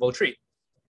profitable trade.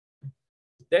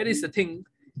 That is the thing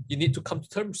you need to come to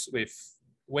terms with.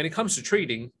 When it comes to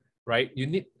trading, right,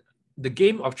 the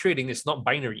game of trading is not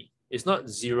binary. It's not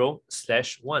 0/1.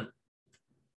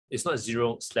 It's not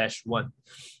 0/1.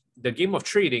 The game of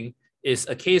trading is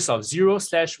a case of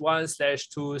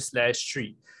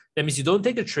 0/1/2/3. That means you don't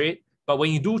take a trade, but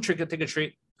when you do take a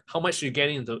trade, how much you get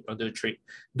into the trade.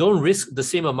 Don't risk the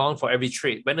same amount for every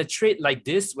trade. When a trade like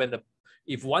this,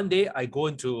 if one day I go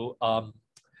into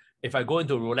if I go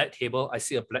into a roulette table, I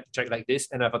see a blackjack like this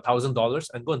and I have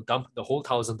 $1,000, I'm going to dump the whole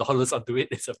 $1,000 onto it.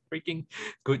 It's a freaking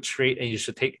good trade and you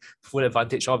should take full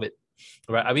advantage of it,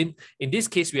 right? I mean, in this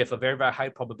case, we have a very, very high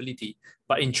probability.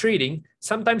 But in trading,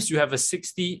 sometimes you have a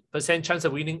 60% chance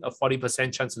of winning, a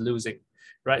 40% chance of losing,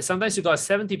 right? Sometimes you got a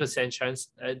 70%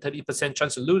 chance, a 30%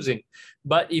 chance of losing.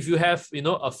 But if you have,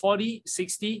 a 40,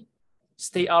 60,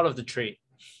 stay out of the trade,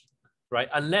 right?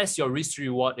 Unless your risk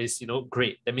reward is,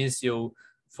 great. That means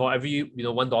for every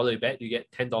 $1 you bet, you get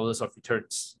 $10 of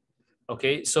returns.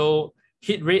 Okay, so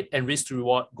hit rate and risk to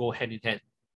reward go hand in hand.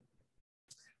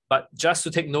 But just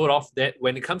to take note of that,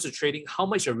 when it comes to trading, how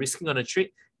much you're risking on a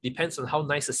trade depends on how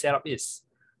nice the setup is.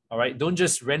 All right, don't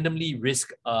just randomly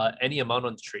risk any amount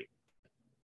on the trade.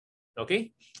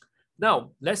 Okay.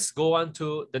 Now let's go on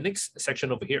to the next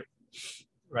section over here,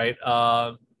 right?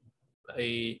 A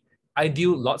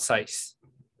ideal lot size.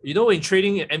 You know, in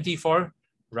trading in MT4,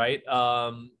 right?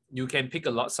 You can pick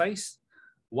a lot size.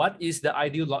 What is the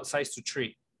ideal lot size to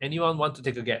trade? Anyone want to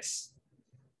take a guess?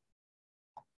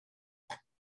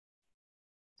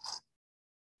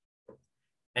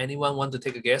 Anyone want to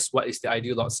take a guess? What is the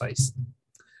ideal lot size?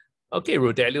 Okay,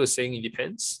 Rodelio is saying it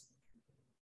depends.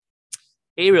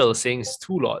 Ariel is saying it's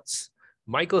 2 lots.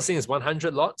 Michael saying it's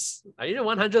 100 lots. You know,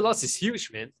 100 lots is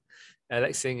huge, man.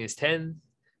 Alex saying it's 10.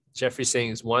 Jeffrey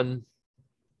saying it's 1.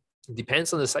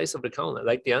 Depends on the size of the account. I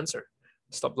like the answer.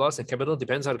 Stop loss and capital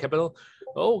depends on the capital.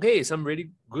 Okay, some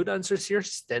really good answers here.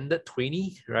 Standard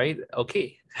 20, right?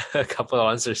 Okay, a couple of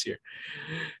answers here.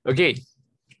 Okay,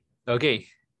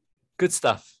 good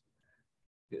stuff.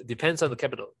 Depends on the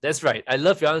capital. That's right. I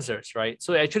love your answers, right?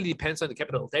 So it actually depends on the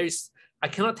capital. I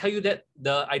cannot tell you that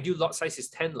the ideal lot size is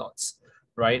 10 lots,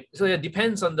 right? So it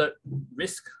depends on the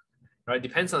risk, right?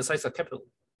 Depends on the size of capital.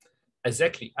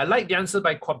 Exactly. I like the answer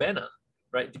by Quabena,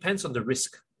 right? Depends on the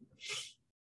risk.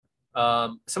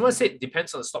 Someone said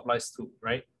depends on the stop loss too,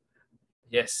 right?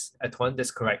 Yes, at one,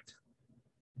 that's correct.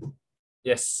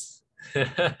 Yes.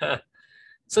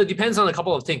 So it depends on a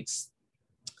couple of things.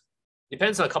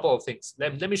 Depends on a couple of things.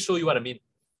 Let me show you what I mean.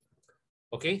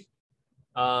 Okay.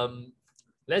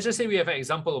 Let's just say we have an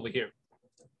example over here.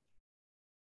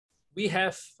 We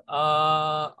have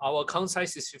our account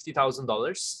size is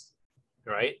 $50,000,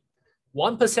 right?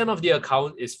 1% of the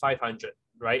account is 500,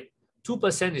 right?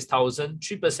 2% is 1,000,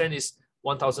 3% is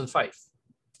 1,005.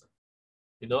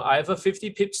 You know, I have a 50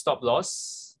 pip stop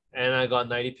loss and I got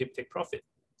 90 pip take profit,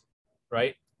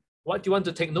 right? What you want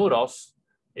to take note of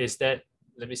is that,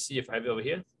 let me see if I have it over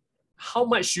here. How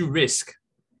much you risk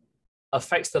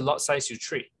affects the lot size you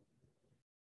trade,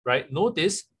 right?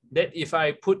 Notice that if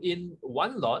I put in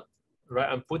one lot, right?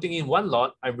 I'm putting in one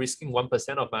lot, I'm risking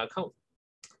 1% of my account,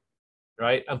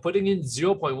 right? I'm putting in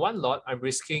 0.1 lot, I'm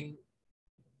risking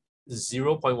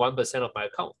 0.1% of my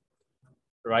account,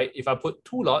 right? If I put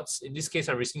 2 lots, in this case,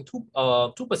 I'm risking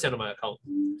 2% of my account,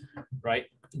 right?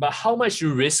 But how much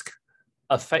you risk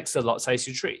affects the lot size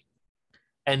you trade.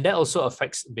 And that also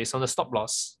affects based on the stop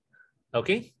loss,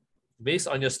 okay? Based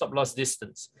on your stop loss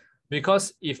distance.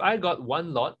 Because if I got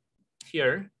one lot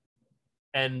here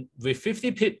and with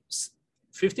 50 pips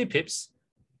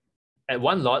at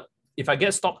one lot, if I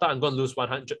get stopped out, I'm going to lose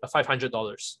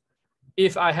 $500.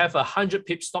 If I have 100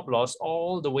 pip stop loss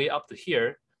all the way up to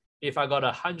here, if I got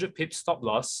 100 pip stop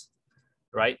loss,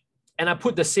 right, and I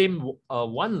put the same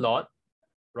one lot,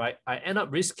 right, I end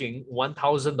up risking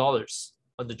 $1,000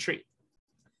 on the trade.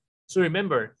 So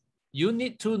remember, you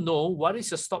need to know what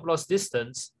is your stop loss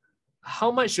distance,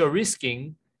 how much you're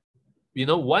risking. You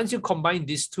know, once you combine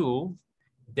these two,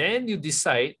 then you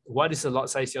decide what is the lot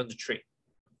size you want to trade.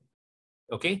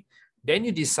 Okay, then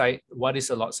you decide what is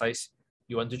the lot size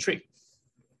you want to trade.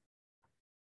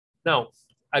 Now,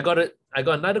 I got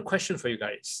another question for you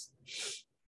guys.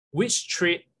 Which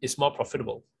trade is more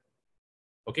profitable?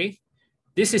 Okay,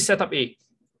 this is setup A.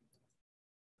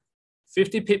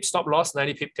 50 pip stop loss,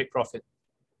 90 pip take profit.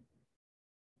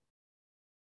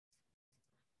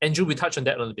 Andrew, we touched on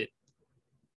that a little bit.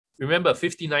 Remember,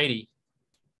 50, 90.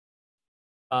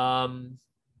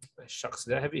 Shucks,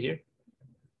 did I have it here?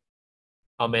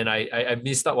 Oh man, I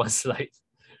missed out one slide,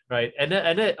 right? And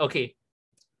then okay,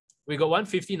 we got one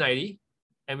 50, 90,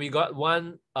 and we got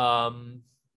one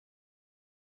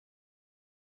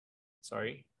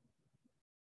sorry,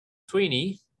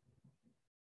 20,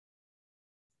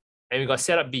 and we got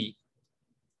setup B,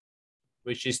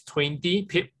 which is 20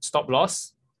 pip stop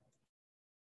loss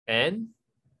and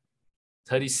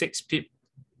 36 pip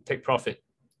take profit.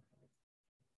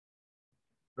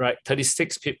 Right,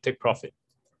 36 pip take profit.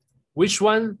 Which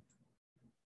one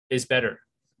is better?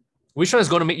 Which one is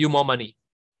going to make you more money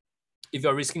if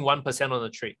you're risking 1% on the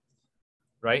trade?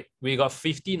 Right, we got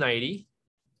 50, 90.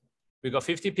 We got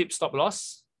 50 pips stop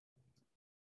loss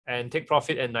and take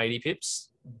profit at 90 pips.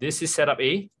 This is setup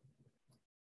A.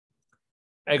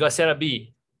 I got setup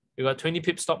B. We got 20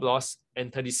 pip stop loss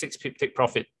and 36 pip take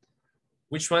profit.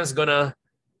 Which one's gonna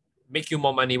make you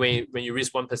more money when you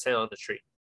risk 1% on the trade?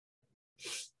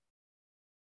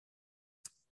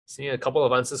 Seeing a couple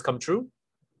of answers come true.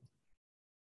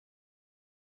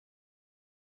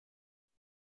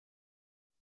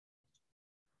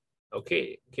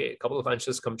 Okay, a couple of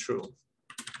answers come true.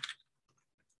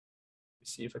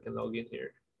 Let's see if I can log in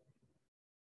here.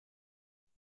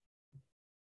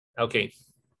 Okay.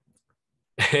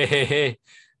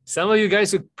 Some of you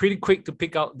guys are pretty quick to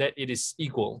pick out that it is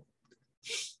equal,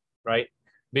 right?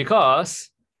 Because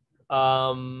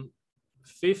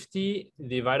 50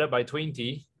 divided by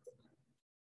 20.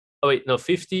 Oh wait, no,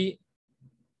 50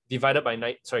 divided by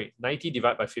 90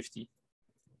 divided by 50.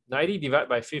 90 divided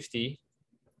by 50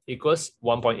 equals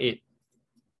 1.8,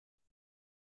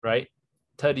 right?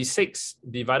 36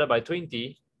 divided by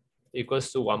 20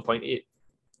 equals to 1.8.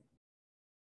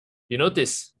 You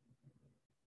notice,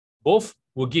 both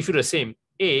will give you the same.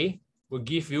 A will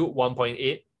give you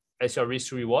 1.8 as your risk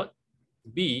to reward.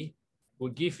 B will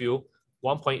give you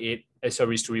 1.8 as your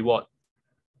risk to reward.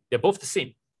 They're both the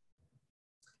same.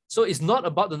 So it's not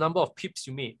about the number of pips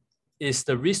you made. It's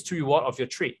the risk to reward of your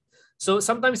trade. So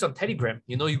sometimes on Telegram,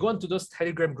 you go into those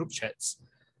Telegram group chats,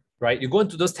 right? You go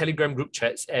into those Telegram group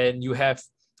chats and you have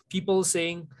people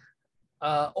saying,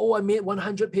 oh, I made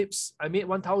 100 pips. I made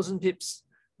 1,000 pips,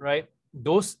 right?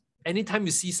 Those, anytime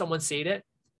you see someone say that,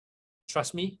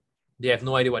 trust me, they have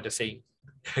no idea what they're saying,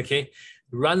 okay?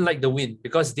 Run like the wind,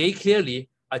 because they clearly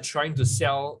are trying to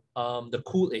sell the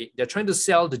Kool-Aid. They're trying to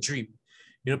sell the dream.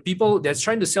 People, they're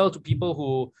trying to sell to people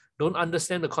who don't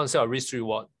understand the concept of risk to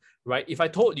reward, right? If I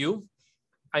told you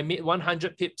I made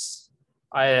 100 pips,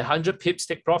 I had 100 pips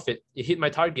take profit, it hit my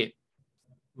target,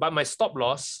 but my stop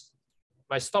loss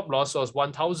was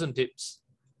 1,000 pips.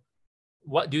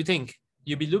 What do you think?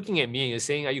 You'll be looking at me and you're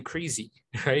saying, are you crazy,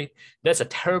 right? That's a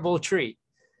terrible trade.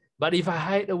 But if I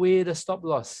hide away the stop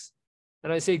loss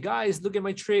and I say, guys, look at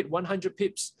my trade, 100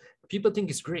 pips, people think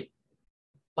it's great.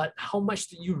 But how much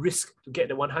did you risk to get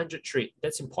the 100 trade?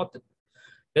 That's important.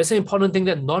 That's an important thing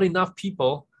that not enough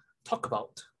people talk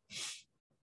about.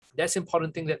 That's an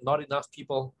important thing that not enough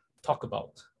people talk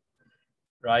about,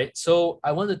 right? So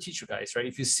I want to teach you guys, right?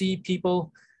 If you see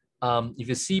people on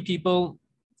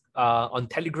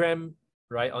Telegram,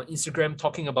 right, on Instagram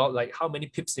talking about like how many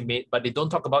pips they made, but they don't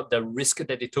talk about the risk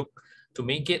that they took to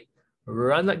make it,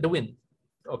 run like the wind,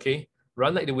 okay?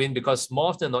 Run like the wind, because more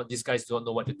often than not, these guys don't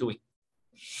know what they're doing.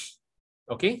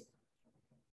 Okay?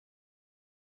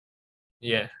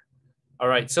 Yeah. All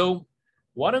right. So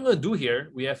what I'm going to do here,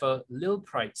 we have a little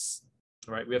price,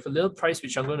 right? We have a little price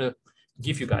which I'm going to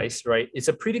give you guys, right? It's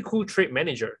a pretty cool trade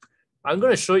manager. I'm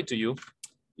going to show it to you.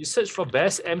 You search for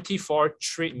best MT4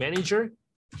 trade manager,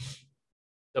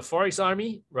 the Forex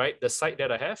Army, right? The site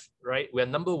that I have, right? We're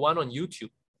number 1 on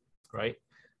YouTube, right?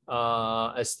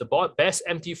 As the best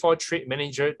MT4 trade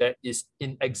manager that is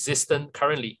in existence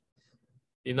currently.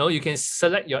 You can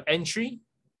select your entry.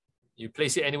 You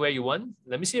place it anywhere you want.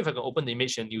 Let me see if I can open the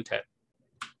image in a new tab.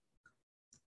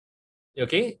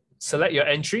 Okay, select your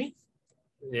entry.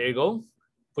 There you go.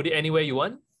 Put it anywhere you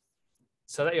want.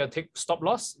 Select your take stop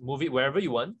loss. Move it wherever you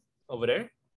want over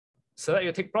there. Select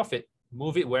your take profit.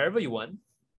 Move it wherever you want.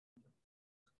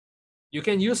 You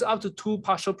can use up to 2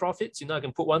 partial profits. I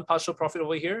can put 1 partial profit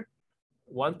over here,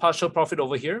 1 partial profit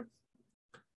over here.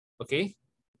 Okay.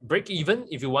 Break even,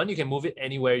 if you want, you can move it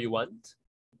anywhere you want.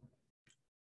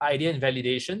 Idea and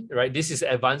validation, right? This is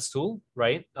an advanced tool,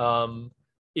 right?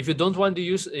 If you don't want to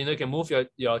use, you can move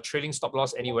your trading stop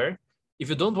loss anywhere. If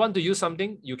you don't want to use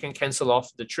something, you can cancel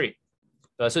off the trade.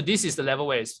 So this is the level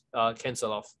where it's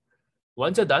cancel off.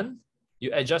 Once you're done,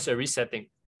 you adjust your resetting.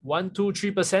 1, 2,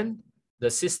 3%, the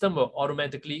system will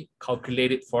automatically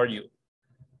calculate it for you.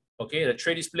 Okay, the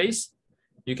trade is placed.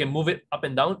 You can move it up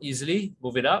and down easily,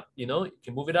 move it up, you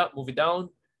can move it up, move it down,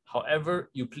 however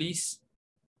you please.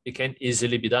 It can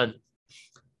easily be done,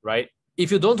 right?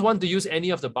 If you don't want to use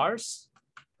any of the bars,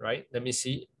 right? Let me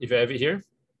see if I have it here.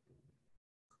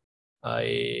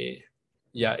 If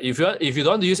you don't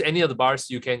want to use any of the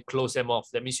bars, you can close them off.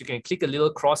 That means you can click a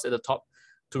little cross at the top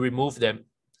to remove them.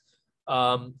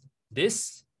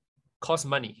 This costs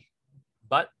money,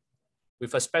 but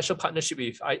with a special partnership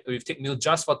with Tickmill,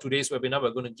 just for today's webinar,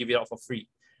 we're going to give it out for free,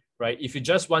 right? If you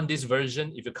just want this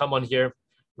version, if you come on here,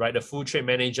 right, the full trade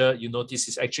manager, you notice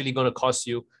it's actually going to cost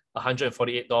you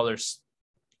 $148,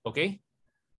 okay?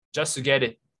 Just to get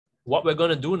it. What we're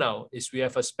going to do now is we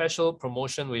have a special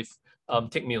promotion with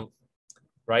Tickmill,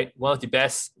 right? One of the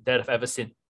best that I've ever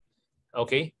seen,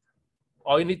 okay?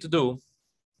 All you need to do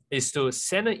is to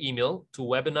send an email to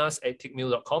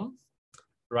webinars@tickmill.com,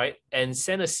 right? And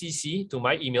send a CC to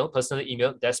my email, personal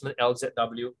email,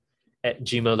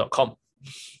 desmondlzw@gmail.com.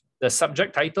 The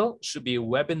subject title should be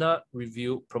Webinar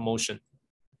Review Promotion.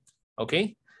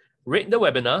 Okay? Rate the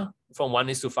webinar from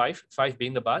 1:5, 5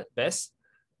 being the best.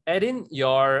 Add in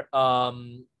your, tell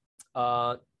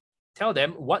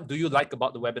them what do you like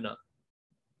about the webinar.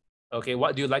 Okay,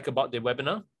 what do you like about the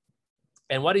webinar?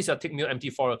 And what is your Tickmill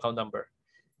MT4 account number?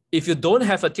 If you don't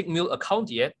have a Tickmill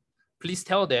account yet, please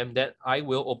tell them that I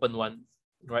will open one,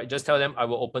 right? Just tell them I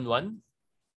will open one,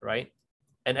 right?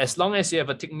 And as long as you have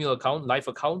a Tickmill account, live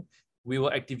account, we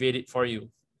will activate it for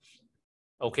you.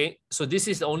 Okay, so this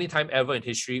is the only time ever in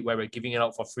history where we're giving it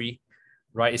out for free,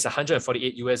 right? It's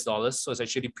 148 US dollars, so it's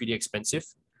actually pretty expensive.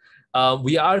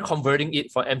 We are converting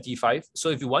it for MT5. So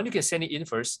if you want, you can send it in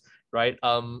first, right?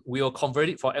 We will convert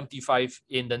it for MT5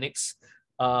 in the next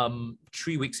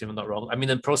 3 weeks, if I'm not wrong. I'm in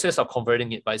the process of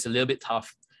converting it, but it's a little bit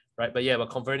tough, right? But yeah, we're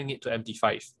converting it to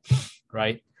MT5,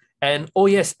 right? And oh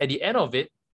yes, at the end of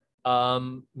it,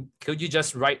 could you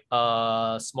just write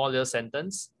a small little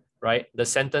sentence, right? The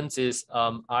sentence is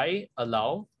I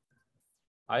allow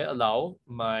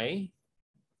my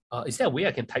is there a way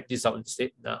I can type this out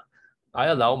instead? No. I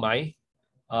allow my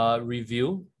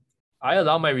review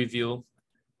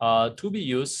to be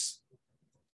used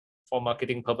for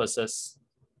marketing purposes.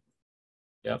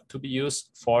 Yeah, to be used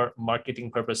for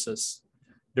marketing purposes.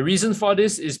 The reason for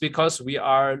this is because we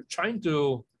are trying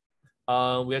to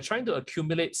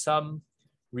accumulate some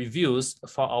reviews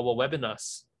for our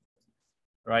webinars,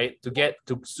 right?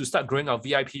 To start growing our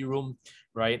VIP room,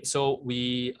 right? So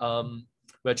we're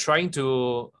trying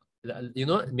to,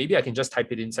 maybe I can just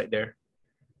type it inside there.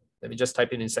 Let me just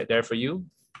type it inside there for you.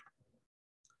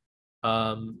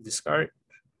 Discard,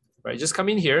 right? Just come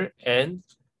in here and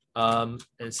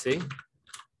say,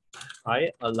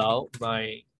 I allow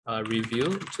my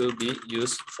review to be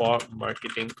used for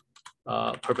marketing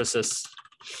purposes,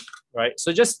 right?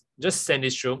 So just send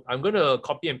this through. I'm going to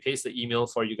copy and paste the email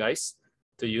for you guys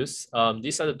to use.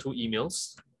 These are the two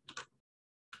emails.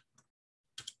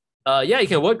 Yeah, it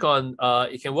can work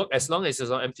as long as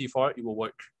it's on MT4, it will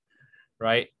work,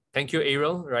 right? Thank you,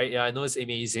 Ariel, right? Yeah, I know it's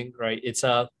amazing, right?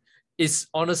 It's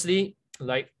honestly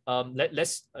like,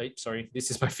 sorry, this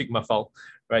is my Figma file,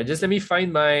 right? Just let me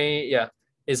find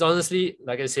it's honestly,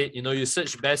 like I said, you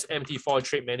search best MT4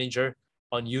 trade manager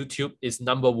on YouTube, is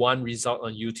 #1 result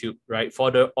on YouTube, right?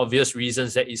 For the obvious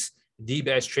reasons that is the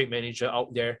best trade manager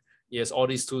out there. It has all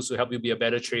these tools to help you be a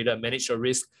better trader, manage your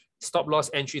risk, stop loss,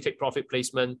 entry, take profit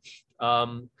placement.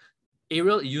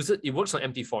 Ariel, it works on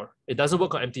MT4. It doesn't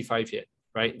work on MT5 yet,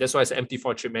 right? That's why it's an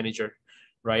MT4 trade manager,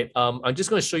 right? I'm just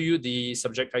going to show you the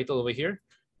subject title over here,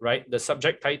 right? The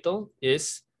subject title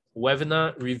is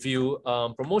webinar review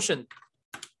promotion.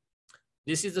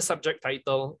 This is the subject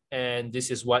title, and this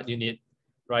is what you need,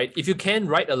 right? If you can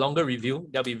write a longer review,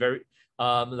 that'll be very,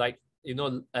 add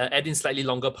in slightly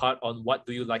longer part on what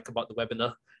do you like about the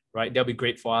webinar, right? That'll be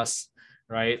great for us,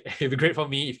 right? It'll be great for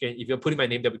me if you're putting my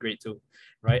name, that'll be great too,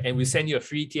 right? And we send you a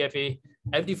free TFA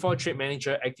MT4 Trade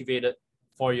Manager activated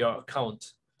for your account.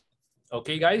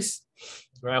 Okay, guys.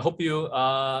 Right. I hope you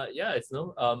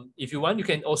if you want, you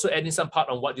can also add in some part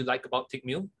on what you like about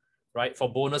Tickmill, right?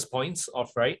 For bonus points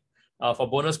for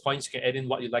bonus points, you can add in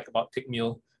what you like about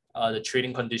Tickmill, the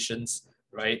trading conditions,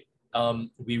 right?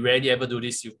 We rarely ever do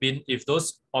this. If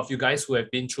those of you guys who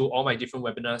have been through all my different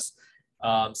webinars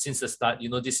since the start,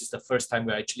 this is the first time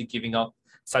we're actually giving out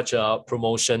such a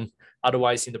promotion.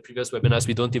 Otherwise, in the previous webinars,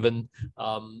 we don't even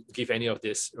give any of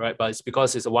this, right? But it's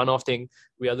because it's a one-off thing.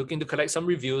 We are looking to collect some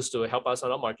reviews to help us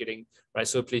on our marketing, right?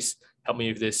 So please help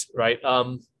me with this, right?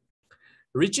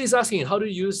 Richie is asking how to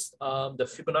use the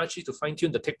Fibonacci to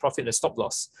fine-tune the take profit and stop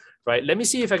loss, right? Let me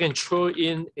see if I can throw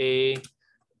in a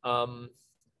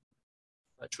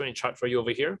chart for you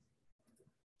over here.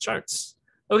 Charts.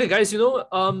 Okay, guys,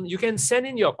 you can send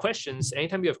in your questions.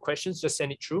 Anytime you have questions, just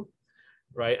send it through.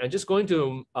 Right, I'm just going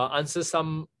to answer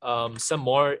some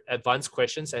more advanced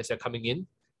questions as they're coming in.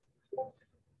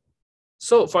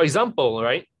 So, for example,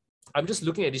 right, I'm just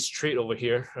looking at this trade over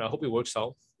here. I hope it works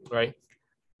out, right?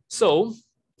 So,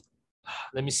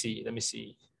 let me see.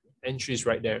 Entries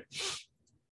right there.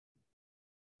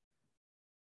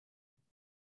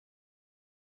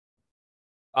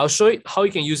 I'll show you how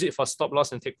you can use it for stop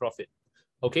loss and take profit.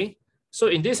 Okay, so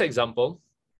in this example,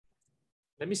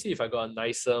 let me see if I got a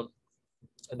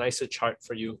nicer chart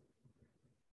for you.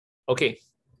 Okay.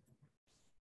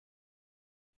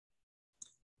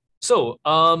 So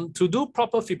to do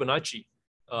proper Fibonacci,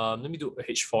 let me do a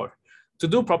H4. To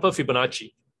do proper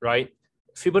Fibonacci, right?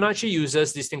 Fibonacci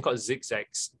uses this thing called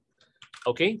zigzags.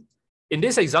 Okay. In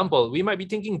this example, we might be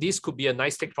thinking this could be a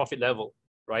nice take profit level,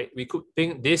 right? We could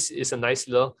think this is a nice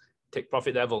little take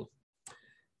profit level.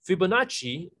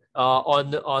 Fibonacci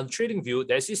on TradingView,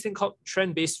 there's this thing called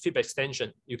trend-based Fib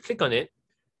extension. You click on it,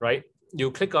 right?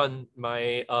 You click on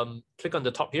click on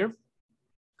the top here.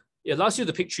 It allows you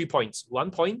to pick 3 points: 1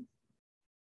 point,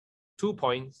 2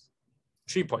 points,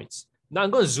 3 points. Now I'm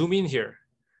going to zoom in here,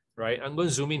 right? I'm going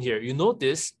to zoom in here. You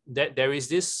notice that there is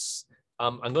this.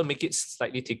 I'm going to make it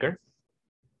slightly thicker.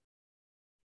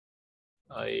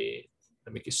 I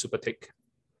make it super thick.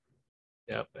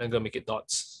 Yeah, I'm going to make it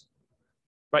dots.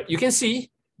 Right, you can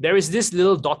see there is this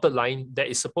little dotted line that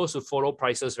is supposed to follow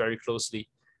prices very closely.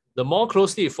 The more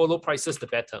closely you follow prices, the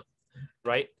better,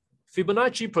 right?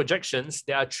 Fibonacci projections,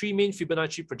 there are three main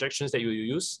Fibonacci projections that you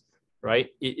use, right?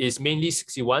 It is mainly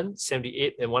 61,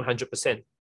 78, and 100%.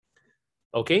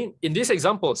 Okay, in this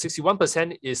example,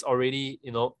 61% is already,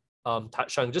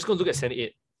 touched on. I'm just going to look at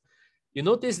 78. You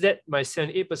notice that my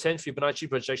 78% Fibonacci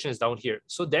projection is down here.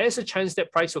 So there's a chance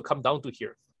that price will come down to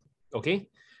here. Okay,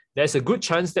 there's a good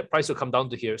chance that price will come down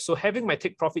to here. So having my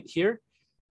take profit here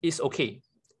is okay.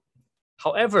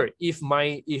 However, if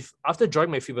after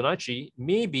drawing my Fibonacci,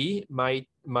 maybe my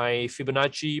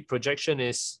Fibonacci projection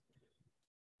is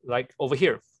like over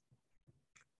here.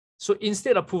 So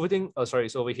instead of putting,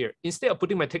 it's over here. Instead of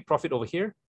putting my take profit over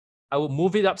here, I will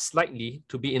move it up slightly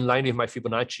to be in line with my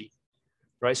Fibonacci,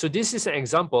 right? So this is an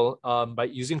example by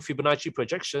using Fibonacci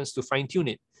projections to fine tune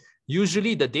it.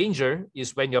 Usually the danger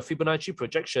is when your Fibonacci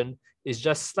projection is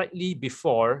just slightly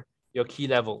before your key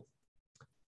level.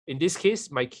 In this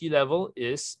case, my key level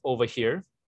is over here.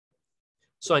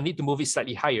 So I need to move it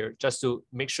slightly higher just to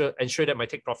ensure that my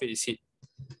take profit is hit.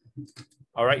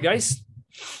 All right, guys.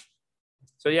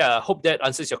 So yeah, I hope that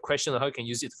answers your question on how you can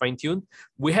use it to fine tune.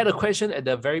 We had a question at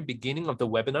the very beginning of the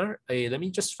webinar. Let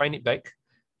me just find it back.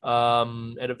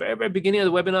 At the very, very beginning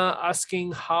of the webinar,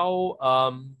 asking how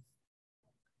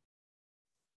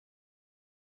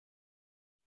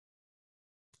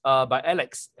by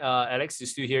Alex. Alex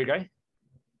is still here, guy?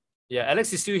 Yeah,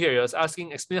 Alex is still here. He was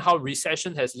asking, explain how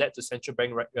recession has led to central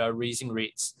bank raising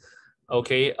rates.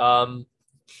 Okay.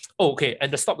 Okay,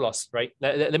 and the stop loss, right?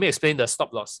 Let me explain the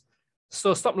stop loss.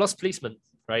 So stop loss placement,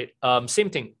 right? Same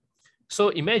thing. So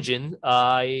imagine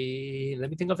let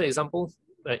me think of an example,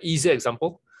 an easier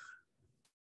example.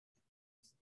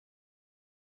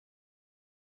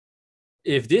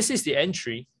 If this is the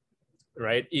entry,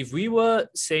 right? If we were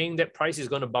saying that price is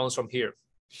going to bounce from here,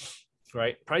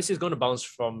 right? Price is going to bounce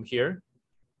from here.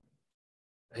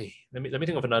 Hey, let me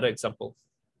think of another example.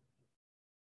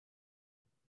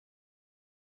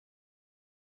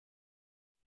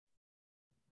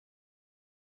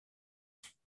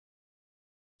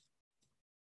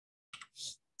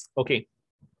 Okay.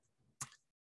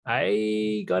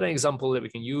 I got an example that we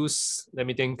can use. Let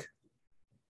me think.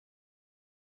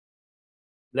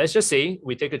 Let's just say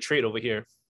we take a trade over here.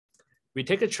 We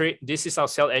take a trade. This is our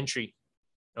sell entry.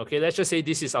 Okay, let's just say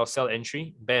this is our sell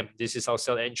entry. Bam, this is our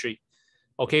sell entry.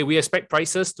 Okay, we expect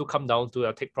prices to come down to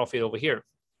our take profit over here.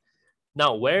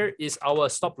 Now, where is our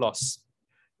stop loss,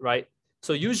 right?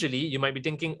 So usually you might be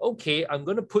thinking, okay, I'm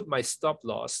going to put my stop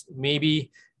loss.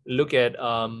 Maybe look at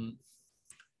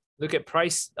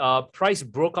price. Price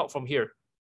broke out from here,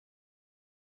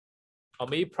 or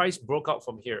maybe price broke out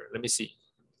from here. Let me see.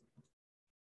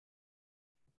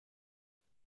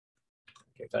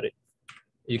 Okay, got it.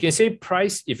 You can say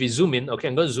price if you zoom in. Okay,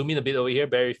 I'm going to zoom in a bit over here.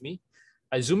 Bear with me.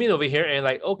 I zoom in over here and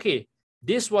like, okay,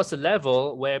 this was the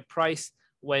level where price,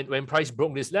 when price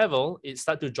broke this level, it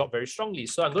started to drop very strongly.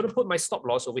 So I'm going to put my stop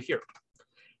loss over here.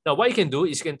 Now, what you can do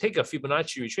is you can take a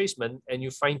Fibonacci retracement and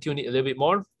you fine tune it a little bit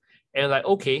more. And like,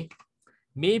 okay,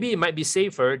 maybe it might be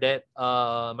safer that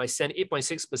my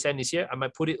 8.6% is here. I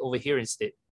might put it over here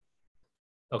instead.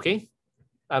 Okay.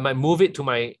 I might move it to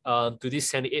my to this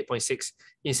 78.6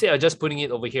 instead of just putting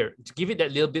it over here. To give it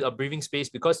that little bit of breathing space,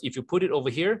 because if you put it over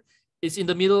here, it's in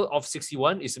the middle of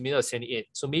 61, it's the middle of 78.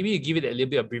 So maybe you give it a little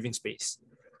bit of breathing space.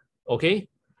 Okay.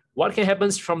 What can happen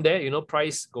from there?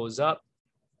 Price goes up.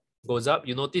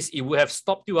 You notice it would have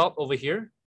stopped you out over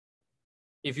here.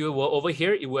 If you were over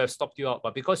here, it would have stopped you out.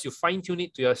 But because you fine-tune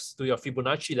it to your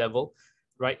Fibonacci level,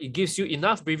 right, it gives you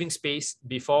enough breathing space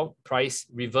before price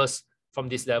reverse from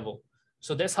this level.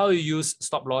 So that's how you use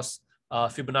stop loss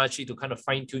Fibonacci to kind of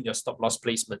fine-tune your stop loss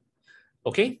placement.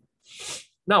 Okay.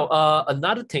 Now,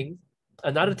 another thing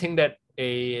that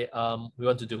we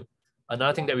want to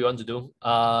do.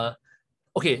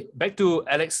 Okay, back to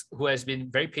Alex, who has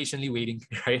been very patiently waiting,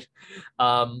 right?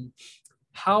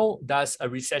 How does a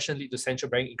recession lead to central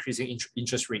bank increasing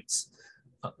interest rates?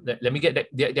 Let me get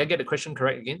that. Did I get the question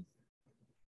correct again?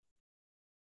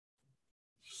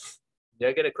 Did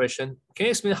I get a question? Can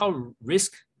you explain how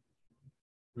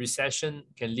recession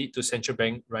can lead to central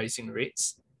bank rising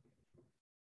rates?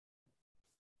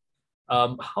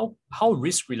 What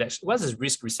does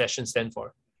risk recession stand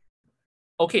for?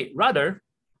 Okay, rather,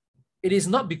 it is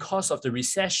not because of the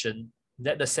recession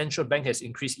that the central bank has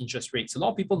increased interest rates. A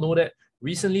lot of people know that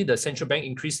recently the central bank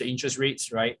increased the interest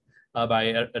rates, right,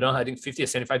 by I think 50 or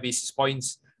 75 basis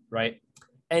points, right?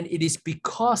 And it is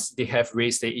because they have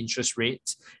raised their interest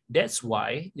rates. That's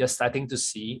why you're starting to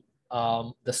see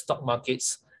the stock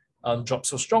markets dropped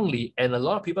so strongly. And a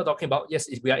lot of people are talking about, yes,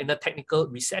 if we are in a technical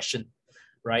recession,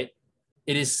 right?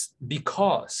 It is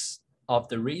because of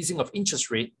the raising of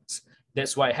interest rates.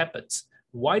 That's why it happens.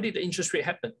 Why did the interest rate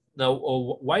happen? Now,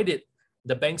 or why did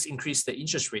the banks increase the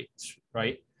interest rates,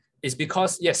 right? It's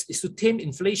because, yes, it's to tame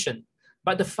inflation.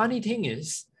 But the funny thing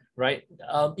is, right,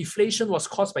 inflation was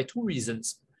caused by two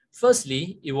reasons.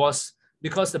 Firstly, it was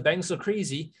because the banks were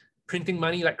crazy, printing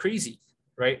money like crazy,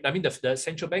 right? I mean, the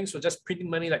central banks were just printing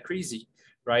money like crazy,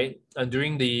 right? And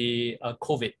during the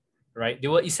COVID, right? They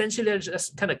were essentially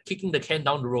just kind of kicking the can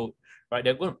down the road, right?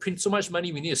 They're going to print so much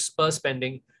money, we need to spur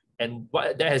spending. And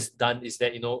what that has done is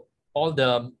that, all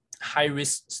the high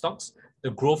risk stocks,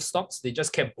 the growth stocks, they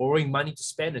just kept borrowing money to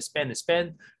spend and spend and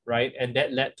spend, right? And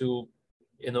that led to,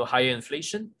 higher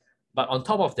inflation. But on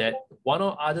top of that, one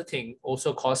or other thing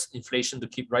also caused inflation to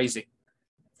keep rising,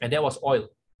 and that was oil.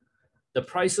 The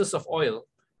prices of oil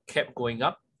kept going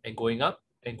up and going up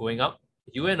and going up.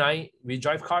 You and I, we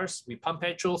drive cars, we pump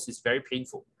petrols, it's very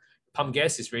painful. Pump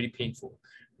gas is really painful,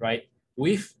 right?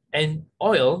 And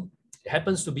oil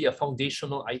happens to be a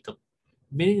foundational item,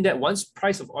 meaning that once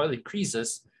price of oil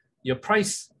increases, your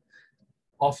price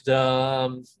of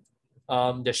the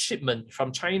shipment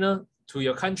from China to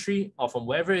your country or from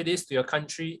wherever it is to your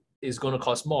country is going to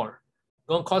cost more.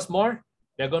 Going to cost more.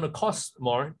 They're going to cost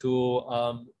more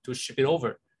to ship it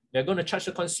over. They're going to charge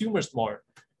the consumers more.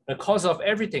 The cost of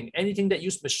everything, anything that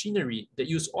use machinery, that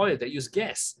use oil, that use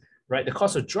gas, right? The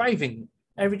cost of driving,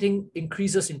 everything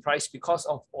increases in price because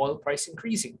of oil price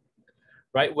increasing,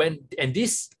 right? And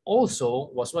this also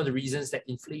was one of the reasons that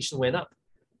inflation went up.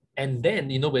 And then,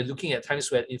 we're looking at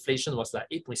times where inflation was like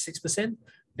 8.6%.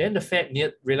 Then the Fed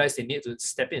realized they need to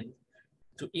step in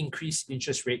to increase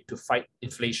interest rate to fight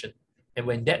inflation. And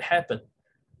when that happened,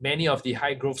 many of the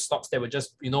high growth stocks that were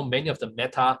just, many of the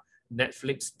Meta,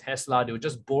 Netflix, Tesla, they were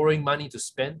just borrowing money to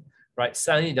spend, right?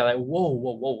 Suddenly they're like,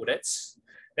 whoa, that's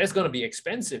going to be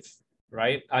expensive,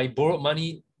 right? I borrowed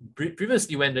money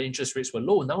previously when the interest rates were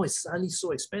low. Now it's suddenly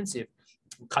so expensive.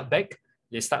 Cut back,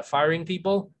 they start firing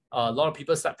people. A lot of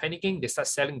people start panicking. They start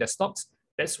selling their stocks.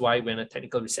 That's why we're in a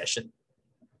technical recession.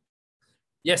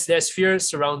 Yes, there's fear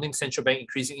surrounding central bank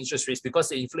increasing interest rates because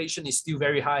the inflation is still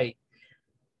very high.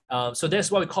 So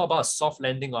that's what we call about soft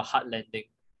landing or hard landing.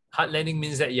 Hard landing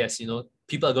means that, yes,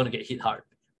 people are going to get hit hard,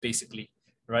 basically,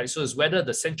 right? So it's whether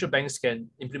the central banks can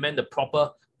implement the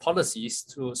proper policies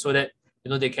so that,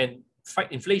 they can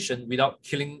fight inflation without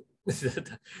killing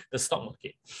the stock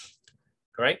market,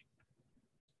 correct?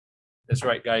 That's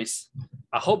right, guys.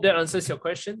 I hope that answers your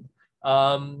question.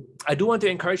 I do want to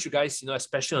encourage you guys,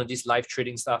 especially on this live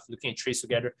trading stuff, looking at trades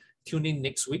together, tune in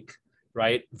next week,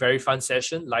 right? Very fun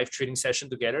session, live trading session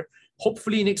together.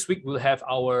 Hopefully next week we'll have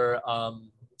our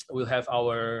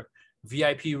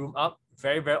VIP room up.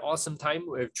 Very, very awesome time.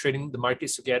 We're trading the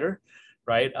markets together,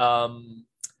 right?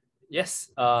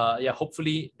 Yes, yeah,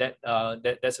 hopefully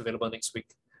that's available next week.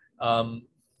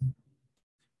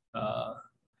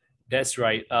 That's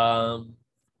right.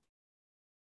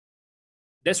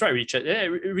 That's right, Richard. Yeah,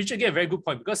 Richard gave a very good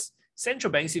point because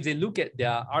central banks, if they look at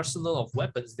their arsenal of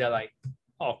weapons, they're like,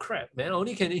 oh crap, man, I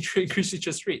only can increase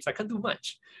interest rates. I can't do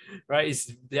much, right?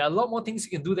 There are a lot more things you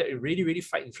can do that really, really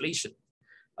fight inflation.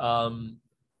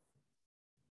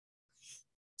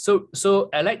 So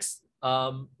Alex,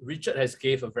 Richard has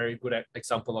gave a very good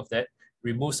example of that.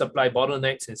 Remove supply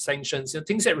bottlenecks and sanctions,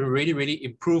 things that will really, really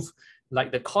improve,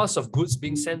 like the cost of goods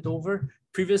being sent over.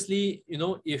 Previously,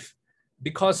 if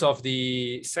because of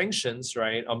the sanctions,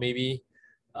 right, or maybe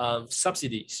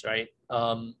subsidies, right,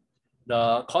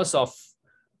 the cost of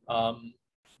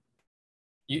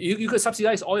you could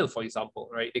subsidize oil, for example,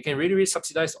 right? They can really, really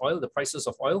subsidize oil, the prices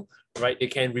of oil, right? They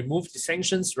can remove the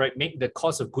sanctions, right? Make the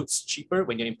cost of goods cheaper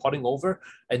when you're importing over,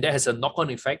 and that has a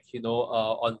knock-on effect,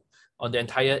 on the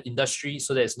entire industry,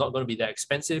 so that it's not going to be that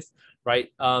expensive,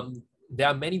 right? There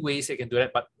are many ways they can do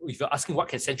that, but if you're asking what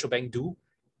can central bank do,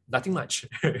 nothing much.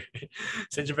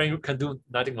 Central bank can do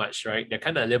nothing much, right? They're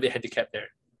kind of a little bit handicapped there.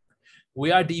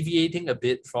 We are deviating a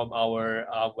bit from our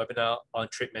webinar on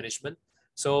trade management.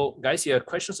 So guys, you have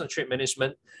questions on trade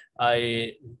management,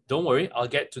 don't worry, I'll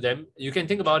get to them. You can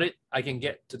think about it. I can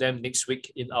get to them next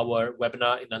week in our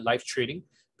webinar in a live trading,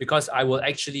 because I will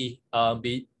actually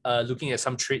be looking at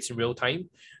some trades in real time.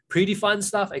 Pretty fun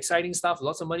stuff, exciting stuff,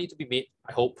 lots of money to be made,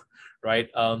 I hope, right?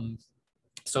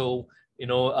 So,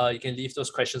 you can leave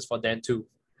those questions for Dan too.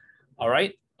 All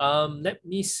right, let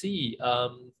me see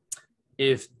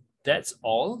if that's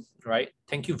all, right?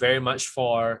 Thank you very much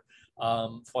for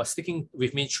sticking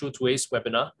with me through today's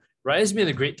webinar. right? It's been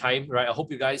a great time, right? I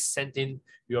hope you guys sent in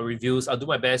your reviews. I'll do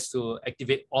my best to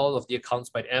activate all of the accounts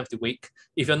by the end of the week.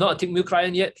 If you're not a Tickmill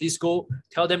client yet, please go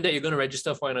tell them that you're going to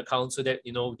register for an account so that,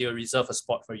 you know, they'll reserve a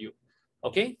spot for you.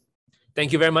 Okay?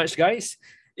 Thank you very much, guys.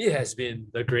 It has been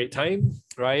a great time,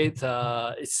 right?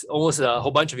 It's almost a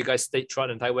whole bunch of you guys stayed throughout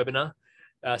the entire webinar.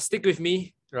 Stick with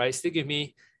me, right? Stick with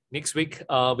me. Next week,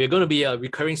 we're going to be a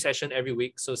recurring session every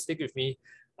week. So stick with me.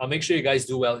 I'll make sure you guys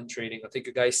do well in trading. I'll take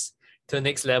you guys to the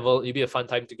next level. It'll be a fun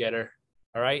time together.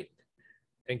 All right.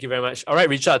 Thank you very much. All right,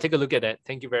 Richard, take a look at that.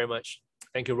 Thank you very much.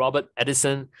 Thank you, Robert,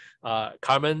 Edison,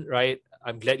 Carmen, right?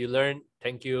 I'm glad you learned.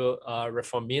 Thank you,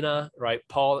 Reformina, right?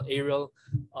 Paul, Ariel,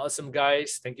 awesome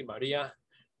guys. Thank you, Maria.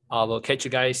 I will catch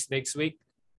you guys next week.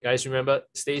 Guys, remember,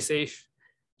 stay safe,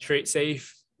 trade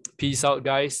safe. Peace out,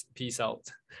 guys. Peace out.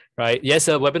 Right? Yes,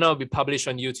 a webinar will be published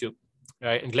on YouTube.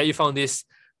 Right? I'm glad you found this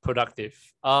productive.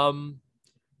 I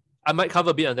might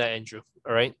cover a bit on that, Andrew.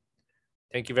 All right.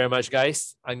 Thank you very much,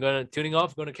 guys. I'm gonna tuning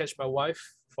off. Going to catch my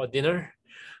wife for dinner,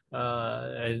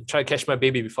 and try to catch my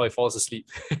baby before he falls asleep.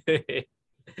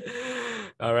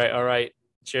 All right, all right.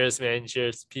 Cheers, man.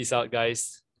 Cheers. Peace out,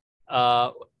 guys.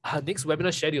 Next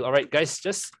webinar schedule. All right, guys.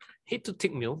 Just head to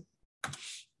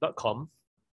tickmill.com.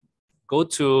 Go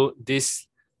to this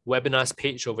webinars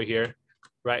page over here,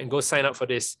 right, and go sign up for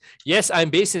this. Yes, I'm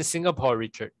based in Singapore,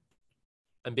 Richard.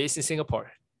 I'm based in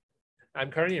Singapore. I'm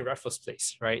currently in Raffles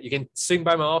Place, right? You can swing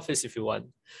by my office if you want,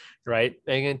 right?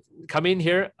 And you can come in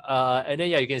here, and then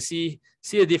yeah, you can see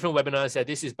the different webinars. Yeah,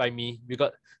 this is by me. We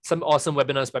got some awesome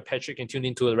webinars by Patrick, and tune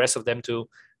into the rest of them too.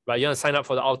 Right? You want to sign up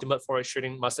for the Ultimate Forex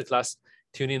Trading Masterclass?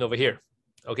 Tune in over here.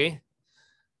 Okay.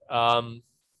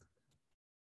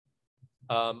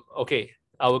 Okay.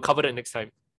 I will cover that next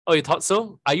time. Oh, you thought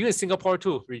so? Are you in Singapore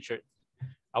too, Richard?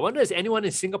 I wonder is anyone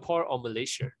in Singapore or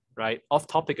Malaysia? Right? Off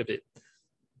topic a bit.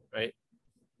 Right?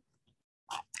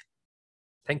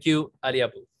 Thank you,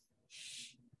 Ariabu.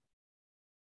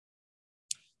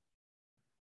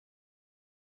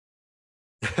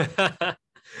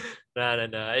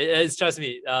 No. It's trust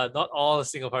me. Not all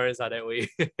Singaporeans are that way.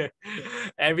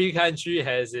 Every country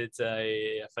has its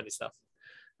funny stuff,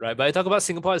 right? But I talk about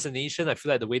Singapore as a nation. I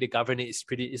feel like the way they govern it is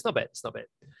pretty. It's not bad. It's not bad,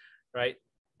 right?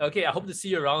 Okay. I hope to see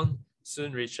you around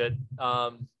soon, Richard.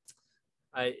 And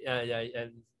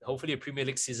hopefully a Premier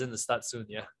League season to start soon.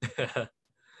 Yeah.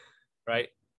 Right.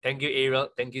 Thank you, Ariel.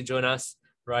 Thank you, Jonas.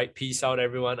 Right. Peace out,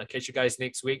 everyone. I'll catch you guys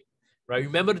next week. Right.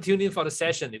 Remember to tune in for the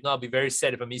session. If not, I'll be very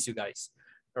sad if I miss you guys.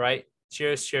 All right.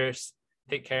 Cheers. Cheers.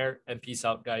 Take care and peace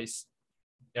out, guys.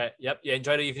 Yeah. Yep. Yeah.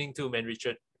 Enjoy the evening too, man,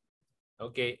 Richard.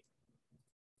 Okay.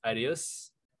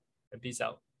 Adios and peace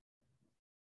out.